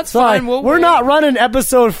 fine. That's Sorry, fine. We'll we're wait. not running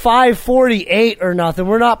episode 548 or nothing.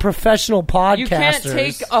 We're not professional podcasters. You can't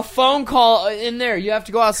take a phone call in there. You have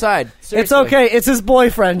to go outside. It's Seriously. okay. It's his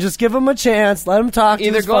boyfriend. Just give him a chance. Let him talk to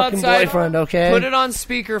Either his go fucking outside, boyfriend, okay? put it on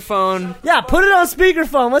speakerphone. Yeah, put it on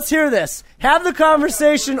speakerphone. Let's hear this. Have the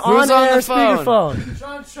conversation Who's on on air the phone? speakerphone.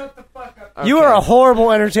 John, shut the fuck up. You are a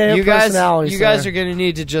horrible entertainer You guys, personality, you guys sir. are gonna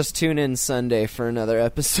need to just tune in Sunday for another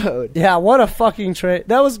episode. Yeah, what a fucking trade.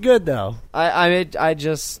 That was good, though.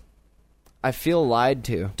 I feel lied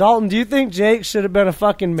to. Dalton, do you think Jake should have been a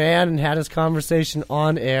fucking man and had his conversation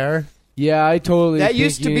on air? Yeah, I totally That think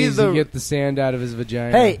used to he be needs the- to get the sand out of his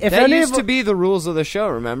vagina. Hey, if That any used of to be the rules of the show.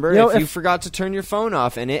 Remember, You know, if you if- forgot to turn your phone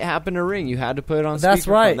off and it happened to ring, you had to put it on. That's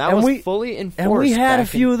speakerphone. right. That And was we- fully enforced. and we had a back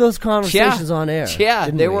few in- of those conversations on air. Yeah,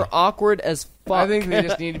 didn't they we? were awkward as fuck. I think they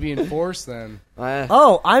just need to be enforced then.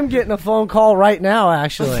 Oh, I'm getting a phone call right now,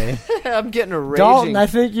 actually. I'm getting a raging. Dalton, I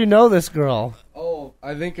think you know this girl. Oh,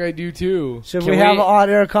 I think I do too. Should Can we have we- an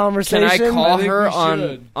on-air Can conversation? I call I think her we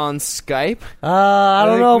should. on Skype? I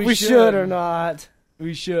don't think know if we we should. should or not.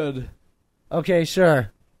 We should. Okay, sure.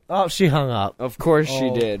 Oh, she hung up. Of course she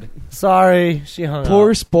Oh. did. Sorry, she hung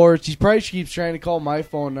Poor up. sport. She probably keeps trying to call my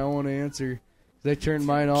phone and I won't answer. 'Cause I turned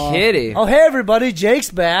mine off. Kitty. Oh, hey, everybody. Jake's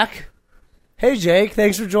back. Hey, Jake.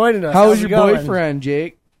 Thanks for joining us. How was How's your it going? boyfriend,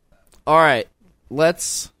 Jake? All right,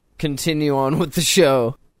 let's continue on with the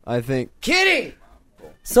show. I think. Kitty.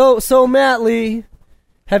 So Matt Lee,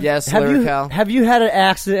 Yes, have you Lyrical. have you had an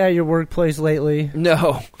accident at your workplace lately?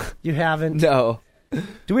 No, You haven't. no.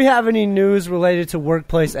 Do we have any news related to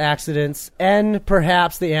workplace accidents and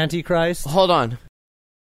perhaps the Antichrist? Hold on.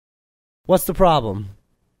 What's the problem?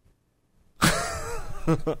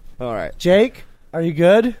 All right. Jake, are you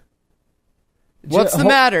good? What's the Hold-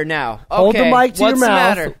 matter now? Okay. hold the mic to your what's the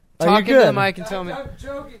mouth. matter? Are you Talk into the good? mic and tell me. I'm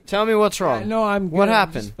joking. Tell me what's wrong. No, I'm good. What I'm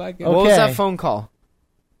happened? just fucking- What was Okay. that phone call?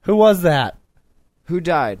 Who was that? Who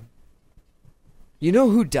died? You know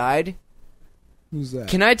who died? Who's that?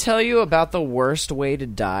 Can I tell you about the worst way to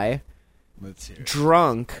die? Let's hear it.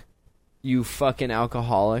 Drunk, you fucking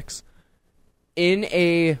alcoholics, in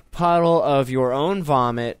a puddle of your own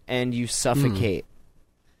vomit and you suffocate.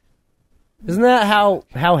 Isn't that how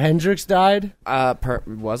Hendrix died?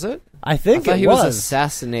 Was it? I I think thought it he was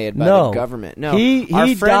assassinated by No. the government. No, He our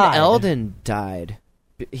friend died. Eldon died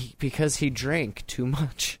because he drank too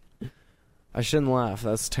much. I shouldn't laugh.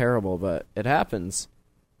 That's terrible, but it happens.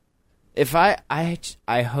 If I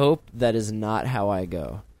hope that is not how I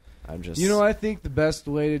go. I'm just. You know, I think the best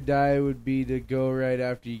way to die would be to go right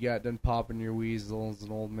after you got done popping your weasel as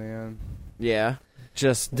an old man. Yeah.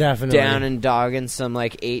 Just Definitely. down and dogging some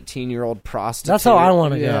like 18-year-old prostitute. That's how I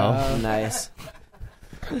want to Yeah. go. Nice.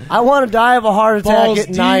 I want to die of a heart attack Balls at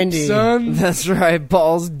deep, 90. son. That's right.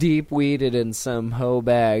 Balls deep weeded in some hoe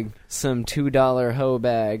bag. Some $2 hoe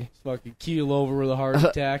bag. Fucking keel over with a heart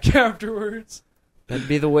attack afterwards. That'd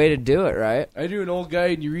be the way to do it, right? I knew an old guy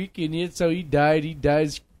in Eureka, and that's how he died. He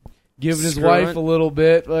died giving his Screwing. wife a little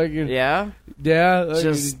bit. Like, Yeah? like,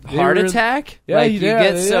 Just they heart were- attack? Yeah, like, yeah, you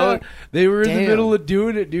get so... They were in Damn. the middle of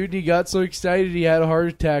doing it, dude, and he got so excited he had a heart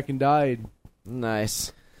attack and died.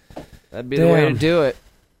 Nice. That'd be the way to Damn. do it.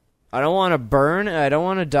 I don't want to burn, and I don't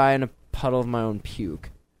want to die in a puddle of my own puke.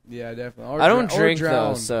 Yeah, definitely. Or I don't or drink, though,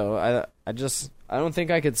 drown. so I don't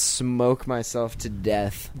think I could smoke myself to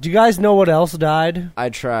death. Do you guys know what else died?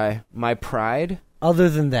 I'd try. My pride? Other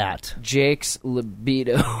than that. Jake's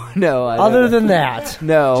libido. No, I Other don't. than that.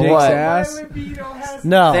 No, Jake's what? ass.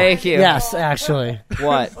 No. Thank you. Yes, actually.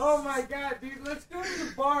 What? Oh my god, dude, let's go to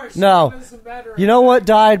the bar. No. You know what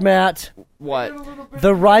died, Matt? What?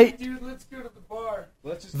 The right. Dude, let's go to the bar.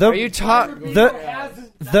 The, Are you talking?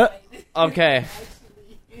 the Okay.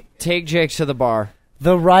 Take Jake to the bar.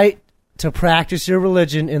 the right to practice your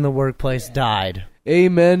religion in the workplace died.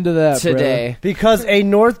 Amen to that, Today. Because a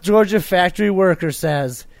North Georgia factory worker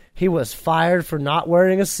says he was fired for not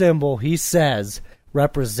wearing a symbol he says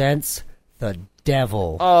represents the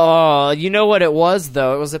devil. Oh, you know what it was,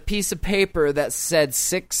 though? It was a piece of paper that said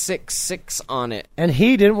 666 on it. And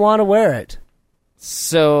he didn't want to wear it.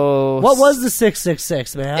 So... What was the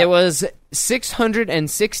 666, man? It was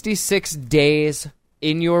 666 days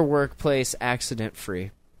in your workplace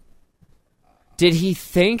accident-free. Did he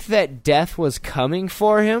think that death was coming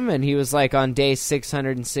for him? And he was like, on day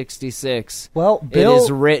 666, Well, it Bill,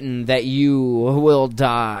 is written that you will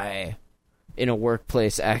die in a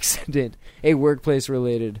workplace accident. A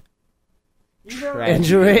workplace-related tragedy.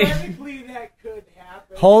 injury. Theoretically, that could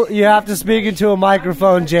happen. You have to speak into a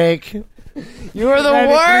microphone, Jake. You're the Theoretically,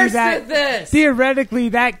 worst that- at this! Theoretically,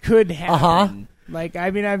 that could happen. Uh-huh. Like, I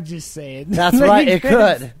mean, I'm just saying. That's Like, right, it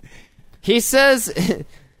could. He says...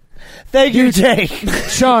 Thank you, Jake.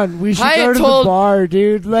 Sean, we should I go to told- the bar,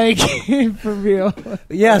 dude. Like, for real.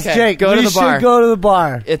 Yes, Okay, Jake, go to we the should bar. go to the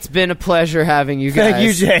bar. It's been a pleasure having you guys. Thank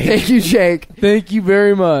you, Jake. Thank you, Jake. Thank you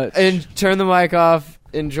very much. And turn the mic off.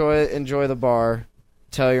 Enjoy the bar.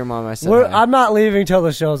 Tell your mom I said hi. I'm not leaving till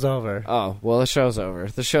the show's over. Oh, well, the show's over.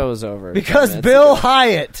 The show is over. Because 10 minutes Bill ago.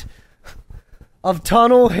 Hyatt of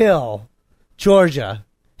Tunnel Hill, Georgia,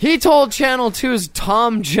 He told Channel 2's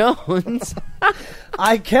Tom Jones.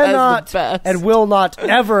 I cannot As the best. and will not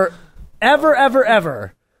ever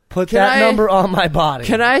put Can that I- number on my body.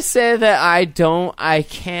 Can I say that I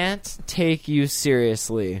can't take you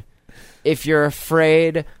seriously if you're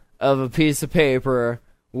afraid of a piece of paper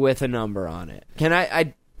with a number on it?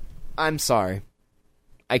 Can I'm sorry.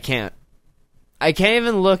 I can't. I can't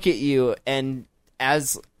even look at you, and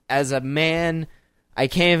as a man, I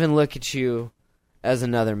can't even look at you as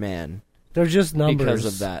another man They're just numbers. because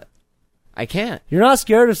of that. I can't. You're not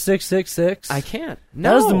scared of 666? I can't.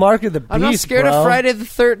 That No. is the mark of the beast, I'm not scared bro. of Friday the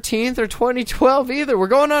 13th or 2012 either. We're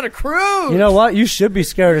going on a cruise. You know what? You should be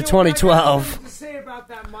scared of You know what I 2012. have to say about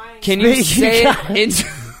that Mayan Can you Speak, you say got- it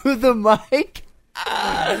into the mic?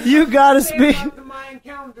 You gotta calendar? speak. About the Mayan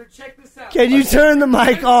calendar. Check this out. Can you turn the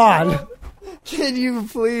mic on? Can you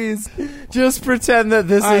please just pretend that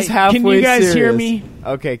this All is right, halfway can you guys hear serious? me?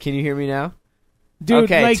 Okay, can you hear me now? Dude,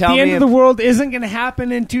 Okay, like, the tell end me of the world isn't going to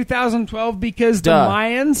happen in 2012 because Duh. the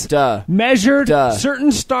Mayans Duh. measured Duh.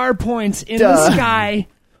 certain star points in Duh. the sky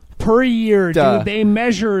per year, Duh. dude. They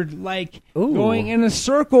measured, like, Ooh. going in a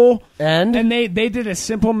circle, And? they did a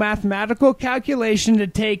simple mathematical calculation to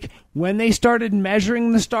take when they started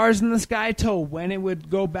measuring the stars in the sky till when it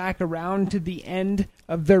would go back around to the end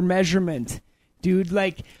of their measurement. Dude,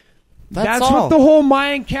 like... That's all. what the whole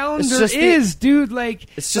Mayan calendar just the- is, dude. Like,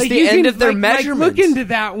 It's just like the you end can, of their like, measurements. look into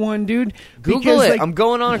that one, dude. Google because, it. like, I'm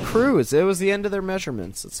going on a cruise. It was the end of their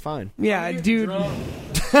measurements. It's fine. yeah, dude.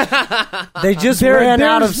 They just ran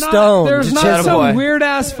out of stone. There's to not chisel. some boy. weird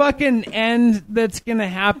ass fucking end that's gonna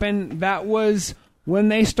happen. That was when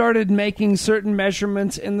they started making certain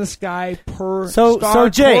measurements in the sky per So star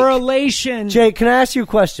Jake, correlation. Jake, can I ask you a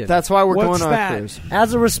question? That's why we're What's going on that? a cruise.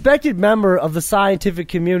 As a respected member of the scientific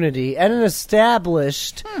community and an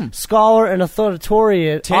established scholar and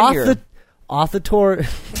authoritative Tenure.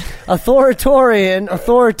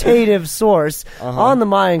 authoritative source on the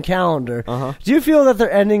Mayan calendar, do you feel that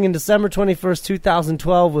their ending in December 21st,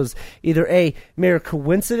 2012 was either a mere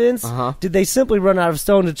coincidence? Did they simply run out of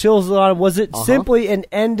stone to chisel on? Was it simply an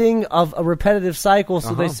ending of a repetitive cycle,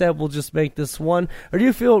 so they said, we'll just make this one? Or do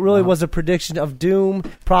you feel it really was a prediction of doom,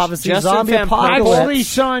 prophecy, Justin zombie Van apocalypse? Actually,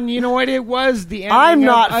 Sean, you know what? It was the ending I'm of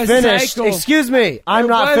not a finished. cycle. Excuse me. I'm It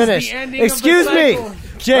not was the finished. ending of a Excuse me. cycle.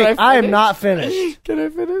 Jake, I am not finished. Can I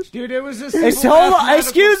finish? Dude, it was a Hold on.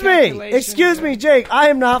 Excuse me, Jake. I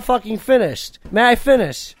am not fucking finished. May I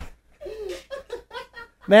finish?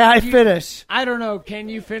 May I finish? I don't know. Can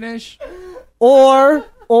you finish? Or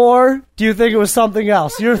do you think it was something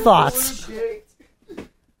else? Your thoughts.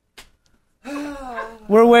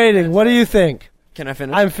 We're waiting. What do you think? Can I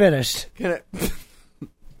finish? I'm finished. Can I?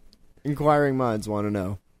 Inquiring minds want to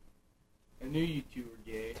know. I knew you two were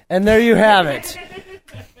gay. And there you have it.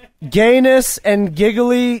 Gayness and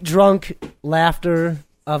giggly, drunk laughter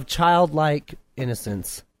of childlike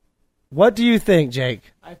innocence. What do you think, Jake?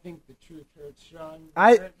 I think the truth hurts, Sean.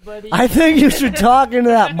 I think you should talk into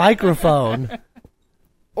that microphone.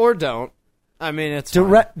 Or don't. I mean, it's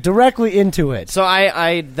fine. Directly into it. So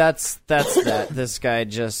that's that. This guy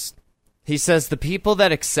just, he says the people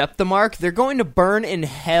that accept the mark, they're going to burn in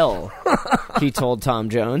hell. He told Tom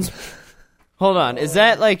Jones. Hold on, is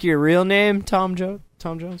that like your real name, Tom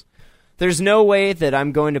Jones? There's no way that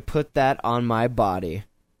I'm going to put that on my body.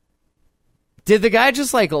 Did the guy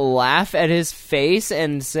just like laugh at his face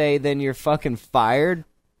and say, "Then you're fucking fired"?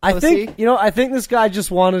 Pussy? I think this guy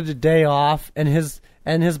just wanted a day off, and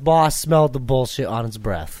his boss smelled the bullshit on his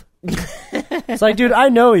breath. It's like, dude, I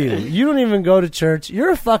know you. You don't even go to church.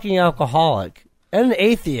 You're a fucking alcoholic and an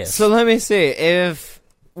atheist. So let me see. If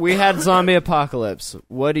we had zombie apocalypse,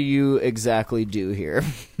 what do you exactly do here?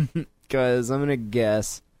 Because I'm going to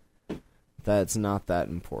guess that's not that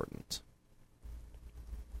important.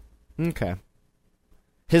 Okay.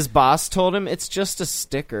 His boss told him it's just a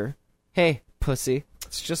sticker. Hey, pussy.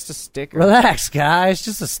 It's just a sticker. Relax, guys. It's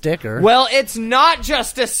just a sticker. Well, it's not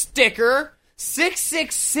just a sticker.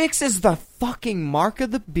 666 is the fucking mark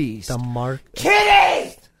of the beast. The mark.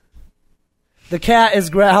 Kitty! The cat is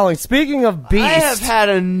growling. Speaking of beast. I have had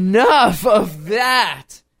enough of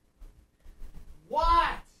that.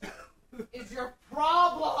 What is your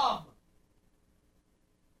problem?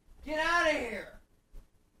 Get out of here.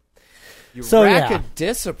 You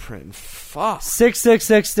discipline. Fuck.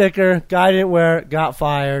 666 sticker. Guy didn't wear it. Got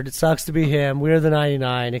fired. It sucks to be him. We're the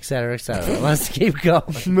 99, etc., etc. Let's keep going.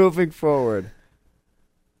 Moving forward.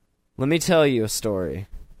 Let me tell you a story.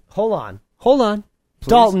 Hold on. Please?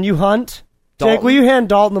 Dalton, you hunt? Dalton? Jake, will you hand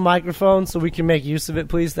Dalton the microphone so we can make use of it,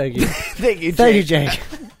 please? Thank you. Thank you, Jake. Thank you, Jake.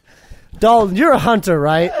 Dalton, you're a hunter,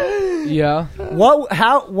 right? Yeah.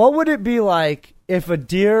 What would it be like if a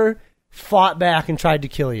deer fought back and tried to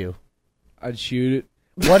kill you? I'd shoot it.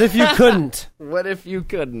 What if you couldn't? What if you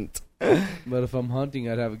couldn't? But if I'm hunting,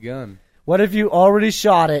 I'd have a gun. What if you already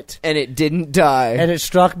shot it And it didn't die. and it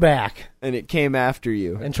struck back And it came after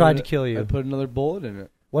you. and tried to kill you? I'd put another bullet in it.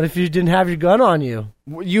 What if you didn't have your gun on you?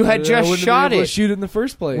 You had I just wouldn't shot have been able it. to shoot it in the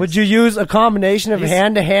first place. Would you use a combination of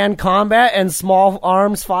hand-to-hand combat and small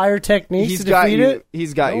arms fire techniques to defeat it?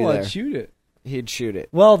 He's got you No, there. I'd shoot it. He'd shoot it.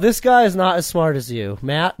 Well, this guy is not as smart as you,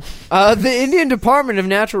 Matt. The Indian Department of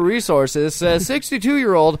Natural Resources says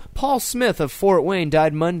 62-year-old Paul Smith of Fort Wayne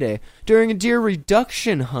died Monday during a deer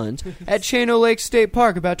reduction hunt at Chano Lake State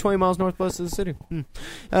Park, about 20 miles northwest of the city.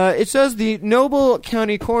 It says the Noble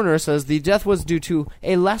County coroner says the death was due to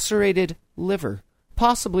a lacerated liver,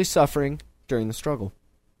 possibly suffering during the struggle.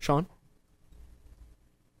 Sean?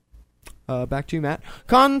 Back to you, Matt.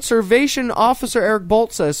 Conservation Officer Eric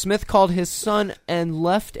Bolt says Smith called his son and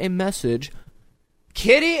left a message.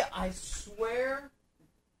 Kitty, I swear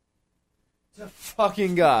to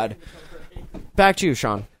fucking God. Back to you,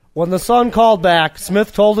 Sean. When the son called back,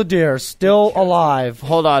 Smith told the deer, still alive.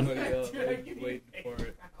 Hold on.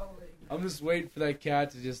 I'm just waiting for that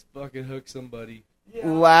cat to just fucking hook somebody.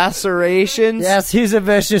 Lacerations Yes, he's a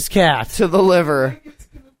vicious cat. to the liver.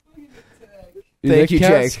 Dude, Thank that you,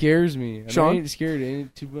 cat Jake. scares me. And Sean? I ain't scared. It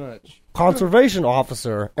ain't too much. Conservation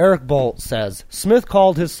Officer Eric Bolt says Smith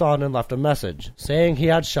called his son and left a message, saying he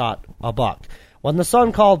had shot a buck. When the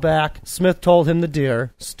son called back, Smith told him the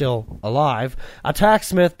deer, still alive, attacked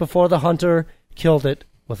Smith before the hunter killed it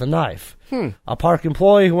with a knife. A park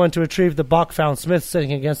employee who went to retrieve the buck found Smith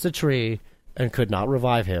sitting against a tree and could not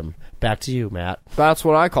revive him. Back to you, Matt. That's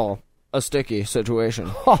what I call a sticky situation.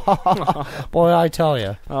 Boy, I tell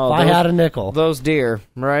you, Oh, if I those- had a nickel. Those deer,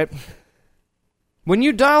 right? When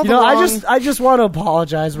you dial You the know, wrong... I just want to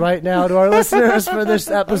apologize right now to our listeners for this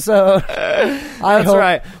episode. That's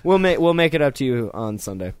right. We'll make it up to you on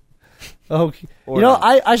Sunday. Okay. Or You know,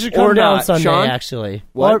 not. I should Or come down not. Sunday, Sean? actually.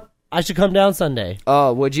 What? Or I should come down Sunday.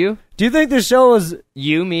 Oh, would you? Do you think the show is...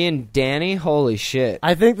 You, me, and Danny? Holy shit.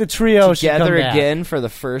 I think the trio should come Together back. again for the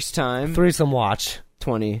first time. Threesome watch.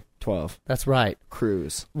 2012. That's right.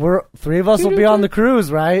 Cruise. Three of us will be on the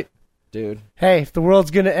cruise, right? Dude. Hey, if the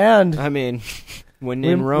world's going to end, I mean, When We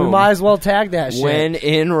in Rome. might as well tag that shit. When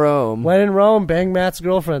in Rome. When in Rome, bang Matt's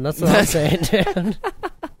girlfriend. That's what I'm saying, Dan.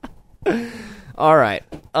 All right.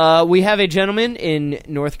 We have a gentleman in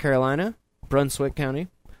North Carolina, Brunswick County.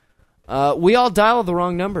 We all dial the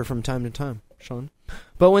wrong number from time to time, Sean.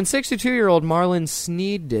 But when 62-year-old Marlon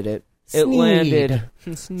Sneed did it, it landed...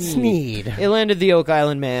 Sneed. It landed the Oak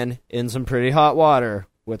Island man in some pretty hot water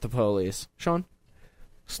with the police. Sean?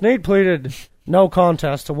 Sneed pleaded no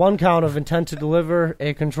contest to one count of intent to deliver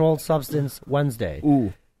a controlled substance Wednesday.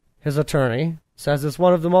 Ooh. His attorney says it's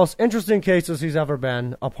one of the most interesting cases he's ever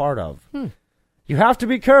been a part of. You have to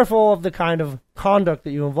be careful of the kind of conduct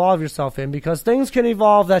that you involve yourself in because things can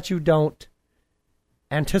evolve that you don't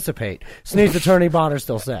anticipate. Sneed's attorney Bonner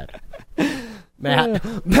still said. Matt.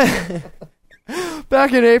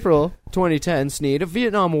 Back in April 2010, Sneed, a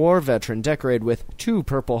Vietnam War veteran decorated with 2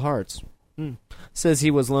 Purple Hearts, says he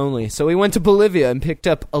was lonely, so he went to Bolivia and picked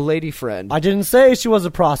up a lady friend. I didn't say she was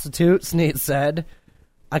a prostitute, Sneed said.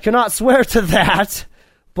 I cannot swear to that,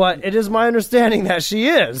 but it is my understanding that she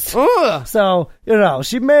is. Ugh. So,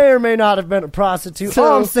 she may or may not have been a prostitute. So-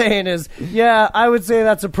 All I'm saying is, yeah, I would say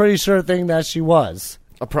that's a pretty sure thing that she was.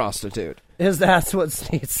 A prostitute. That's what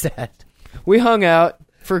Sneed said. We hung out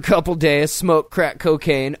for a couple days, smoked crack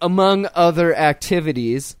cocaine, among other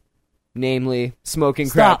activities, namely smoking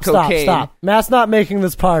crack cocaine. Stop. Matt's not making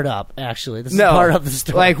this part up, actually. This is part of the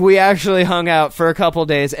story. Like, we actually hung out for a couple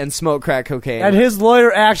days and smoked crack cocaine. And his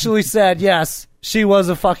lawyer actually said, yes, she was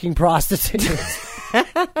a fucking prostitute.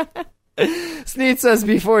 Sneed says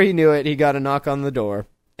before he knew it, he got a knock on the door,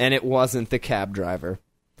 and it wasn't the cab driver.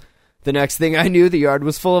 The next thing I knew, the yard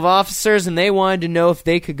was full of officers, and they wanted to know if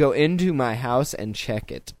they could go into my house and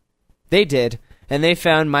check it. They did, and they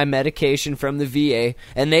found my medication from the VA,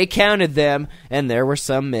 and they counted them, and there were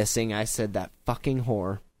some missing. I said, that fucking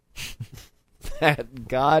whore. That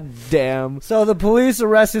goddamn... So the police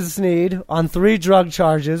arrested Sneed on 3 drug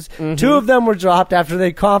charges. 2 of them were dropped after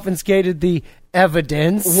they confiscated the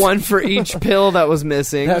evidence. 1 for each pill that was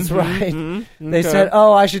missing. That's right. They Okay. said,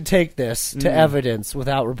 I should take this to evidence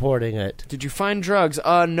without reporting it. Did you find drugs?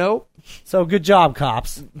 Nope. So good job,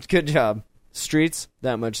 cops. Good job. Streets,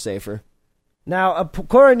 that much safer. Now,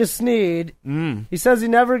 according to Sneed, he says he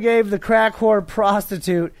never gave the crack whore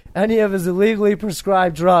prostitute any of his illegally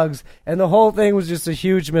prescribed drugs, and the whole thing was just a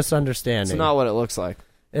huge misunderstanding. It's not what it looks like.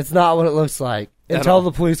 It's not what it looks like. At Until all.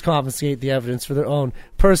 the police confiscate the evidence for their own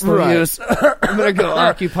personal Right. use. I'm going to go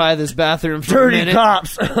occupy this bathroom for a Dirty minute.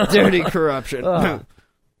 cops. Dirty corruption.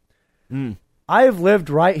 I have lived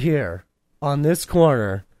right here on this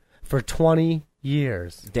corner for 20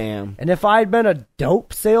 years. Damn. And if I'd been a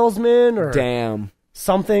dope salesman or Damn.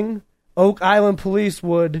 something, Oak Island police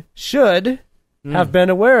should have been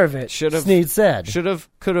aware of it, Should've. Sneed said. Should've,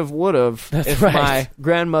 could've, would've. That's If right. my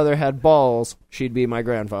grandmother had balls, she'd be my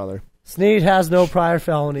grandfather. Sneed has no prior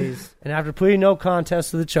felonies, and after pleading no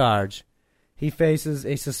contest to the charge, he faces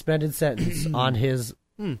a suspended sentence on his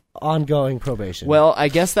ongoing probation. Well, I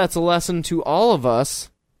guess that's a lesson to all of us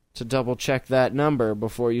to double check that number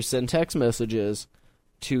before you send text messages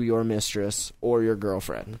to your mistress or your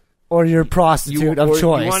girlfriend. or your prostitute of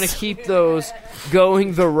choice. You want to keep those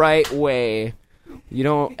going the right way. You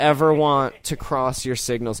don't ever want to cross your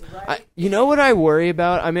signals. You know what I worry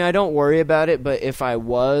about? I mean, I don't worry about it, but if I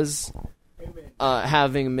was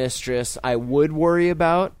having a mistress, I would worry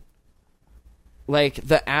about, like,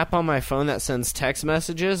 the app on my phone that sends text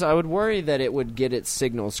messages. I would worry that it would get its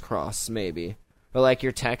signals crossed, maybe. Or, like,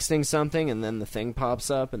 you're texting something, and then the thing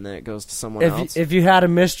pops up, and then it goes to someone else. If you had a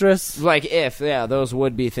mistress, Like, those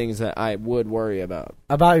would be things that I would worry about.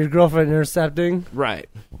 about your girlfriend intercepting, Right.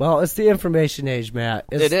 well, it's the information age, Matt.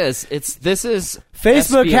 It is. This is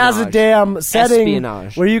Facebook has a espionage. damn setting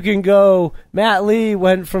Espionage. where you can go. Matt Lee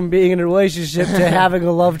went from being in a relationship to having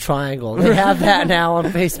a love triangle. They have that now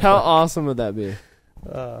on Facebook. How awesome would that be?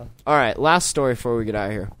 All right, last story before we get out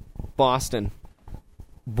of here. Boston.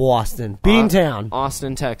 Boston, Beantown.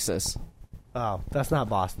 Austin, Texas. Oh, that's not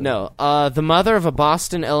Boston. No, the mother of a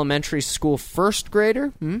Boston elementary school first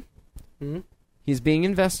grader. He's being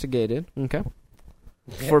investigated. Okay.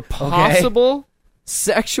 For possible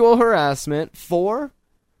sexual harassment.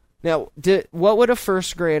 Now, what would a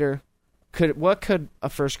first grader what could a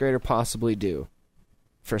first grader possibly do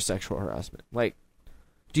for sexual harassment? Like,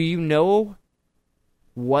 do you know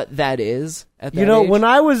what that is at that You know, age? when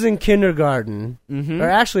I was in kindergarten, or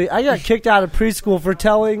actually, I got kicked out of preschool for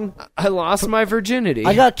telling. I lost my virginity.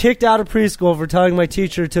 I got kicked out of preschool for telling my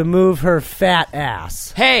teacher to move her fat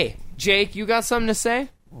ass. Hey, Jake, you got something to say?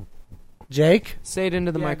 Jake? Say it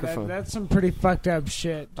into the microphone. That's some pretty fucked up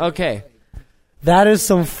shit. Okay. That is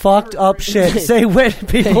some fucked up shit. Say with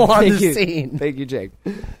people on the scene. Thank you, Jake.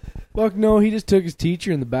 Fuck no, he just took his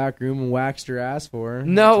teacher in the back room and waxed her ass for her.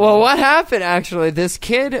 No, well, what happened, actually, this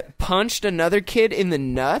kid punched another kid in the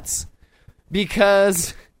nuts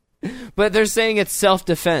because... But they're saying it's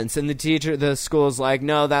self-defense, and the school is like,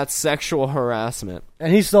 no, that's sexual harassment.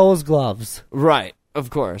 And he stole his gloves. Right,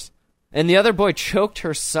 of course. And the other boy choked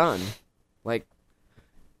her son. Like,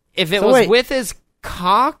 if it was with his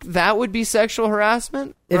cock, that would be sexual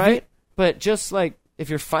harassment, right? But just like, if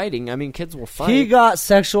you're fighting, I mean, kids will fight. He got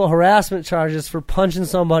sexual harassment charges for punching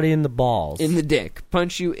somebody in the balls. In the dick.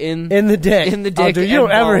 Punch you in the dick. In the dick. Oh, dude, you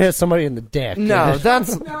don't ever hit somebody in the dick. No,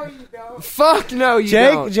 that's... No, you don't. Fuck no, you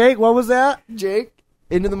don't. Jake, what was that? Jake,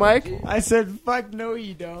 into the mic? I said, fuck no,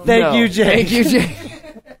 you don't. Thank you, Jake. Thank you,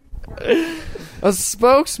 Jake. A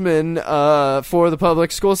spokesman for the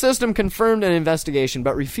public school system confirmed an investigation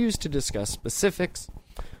but refused to discuss specifics.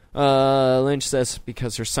 Lynch says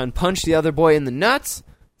because her son punched the other boy in the nuts,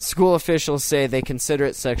 school officials say they consider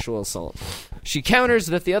it sexual assault. She counters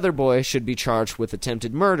that the other boy should be charged with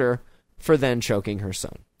attempted murder for then choking her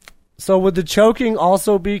son. So would the choking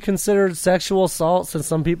also be considered sexual assault since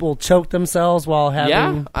some people choke themselves while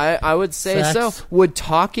having I would say sex? so. Would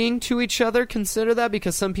talking to each other consider that?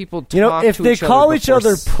 Because some people talk if to they each call other each before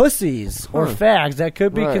other pussies or fags, that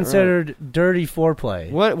could be considered dirty foreplay.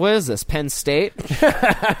 What is this, Penn State?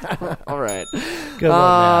 All right. Good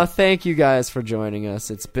one, thank you guys for joining us.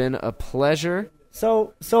 It's been a pleasure.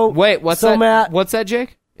 So wait, what's that? Matt, what's that,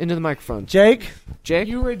 Jake? Into the microphone. Jake?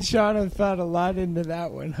 You and Sean have thought a lot into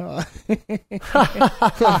that one, huh?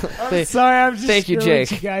 I'm sorry, I'm just thank you, Jake.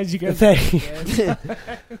 You guys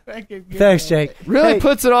Thanks, Jake. Really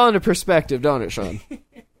puts it all into perspective, don't it, Sean?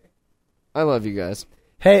 I love you guys.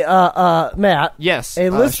 Hey, Matt. Yes. A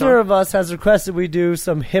listener Sean? of us has requested we do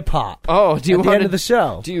some hip hop. Oh, do you at want the end of the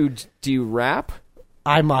show? Do you rap?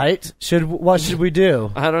 I might. What should we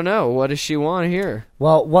do? I don't know. What does she want to hear?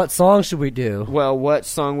 Well, what song should we do? Well, what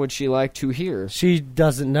song would she like to hear? She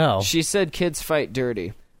doesn't know. She said kids fight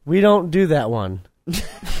dirty. We don't do that one.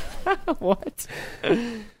 What?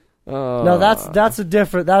 No, that's a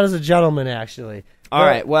different. That is a gentleman, actually. All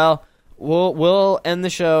right. Well, we'll end the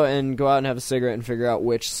show and go out and have a cigarette and figure out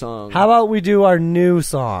which song. How about we do our new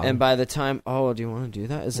song? And by the time, do you want to do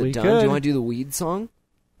that? Is it done? Could. Do you want to do the weed song?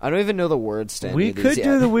 I don't even know the words to We could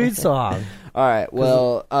do the weed song. All right.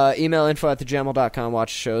 Well, email info@thejamhole.com. Watch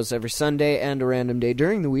shows every Sunday and a random day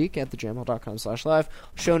during the week at thejamhole.com/live.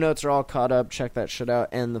 Show notes are all caught up. Check that shit out.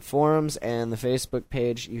 And the forums and the Facebook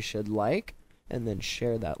page you should like, and then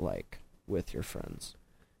share that with your friends.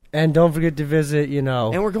 And don't forget to visit,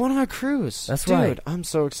 And we're going on a cruise. That's dude, right. I'm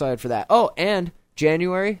so excited for that. Oh, and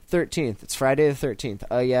January 13th. It's Friday the 13th.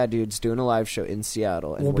 Yeah, dude's doing a live show in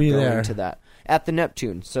Seattle. And We'll we're be going there. to that. At the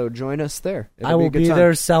Neptune, so join us there. I will be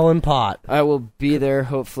there selling pot. I will be there,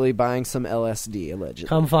 hopefully buying some LSD, allegedly.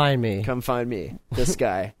 Come find me. Come find me. This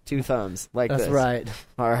guy. 2 thumbs. That's this. right.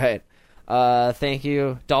 All right. Thank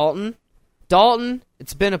you, Dalton. Dalton,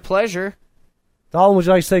 it's been a pleasure. Dalton, would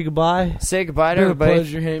you like to say goodbye? Say goodbye to It's been a everybody.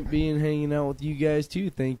 pleasure hanging out with you guys,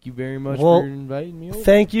 too. Thank you very much for inviting me over.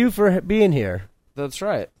 Thank you for being here. That's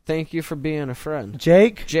right. Thank you for being a friend.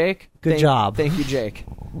 Jake? Good job. Thank you, Jake.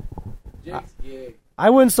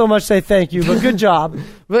 I wouldn't so much say thank you, but good job.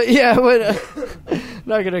 But yeah,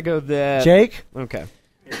 not going to go there. Jake? Okay.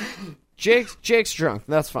 Jake's drunk.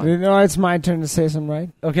 That's fine. It's my turn to say something,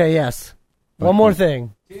 right? Okay, yes. One more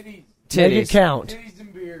thing. Titties. Make it count. Titties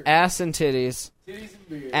and beer. Ass and titties. Titties and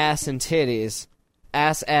beer. Ass and titties.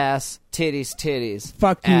 Ass, titties, titties.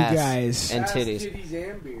 Fuck you ass guys. And Ass, titties. titties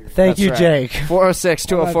and beer. Thank That's you, right. Jake.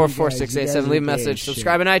 406-204-4687. Leave a message. gay as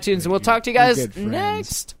Subscribe shit. on iTunes, and we'll talk to you guys good friends.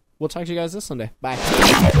 next. We'll talk to you guys this Sunday. Bye.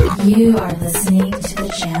 You are listening to The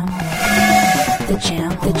Jam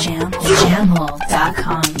Hole. The Jam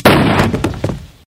Hole.com.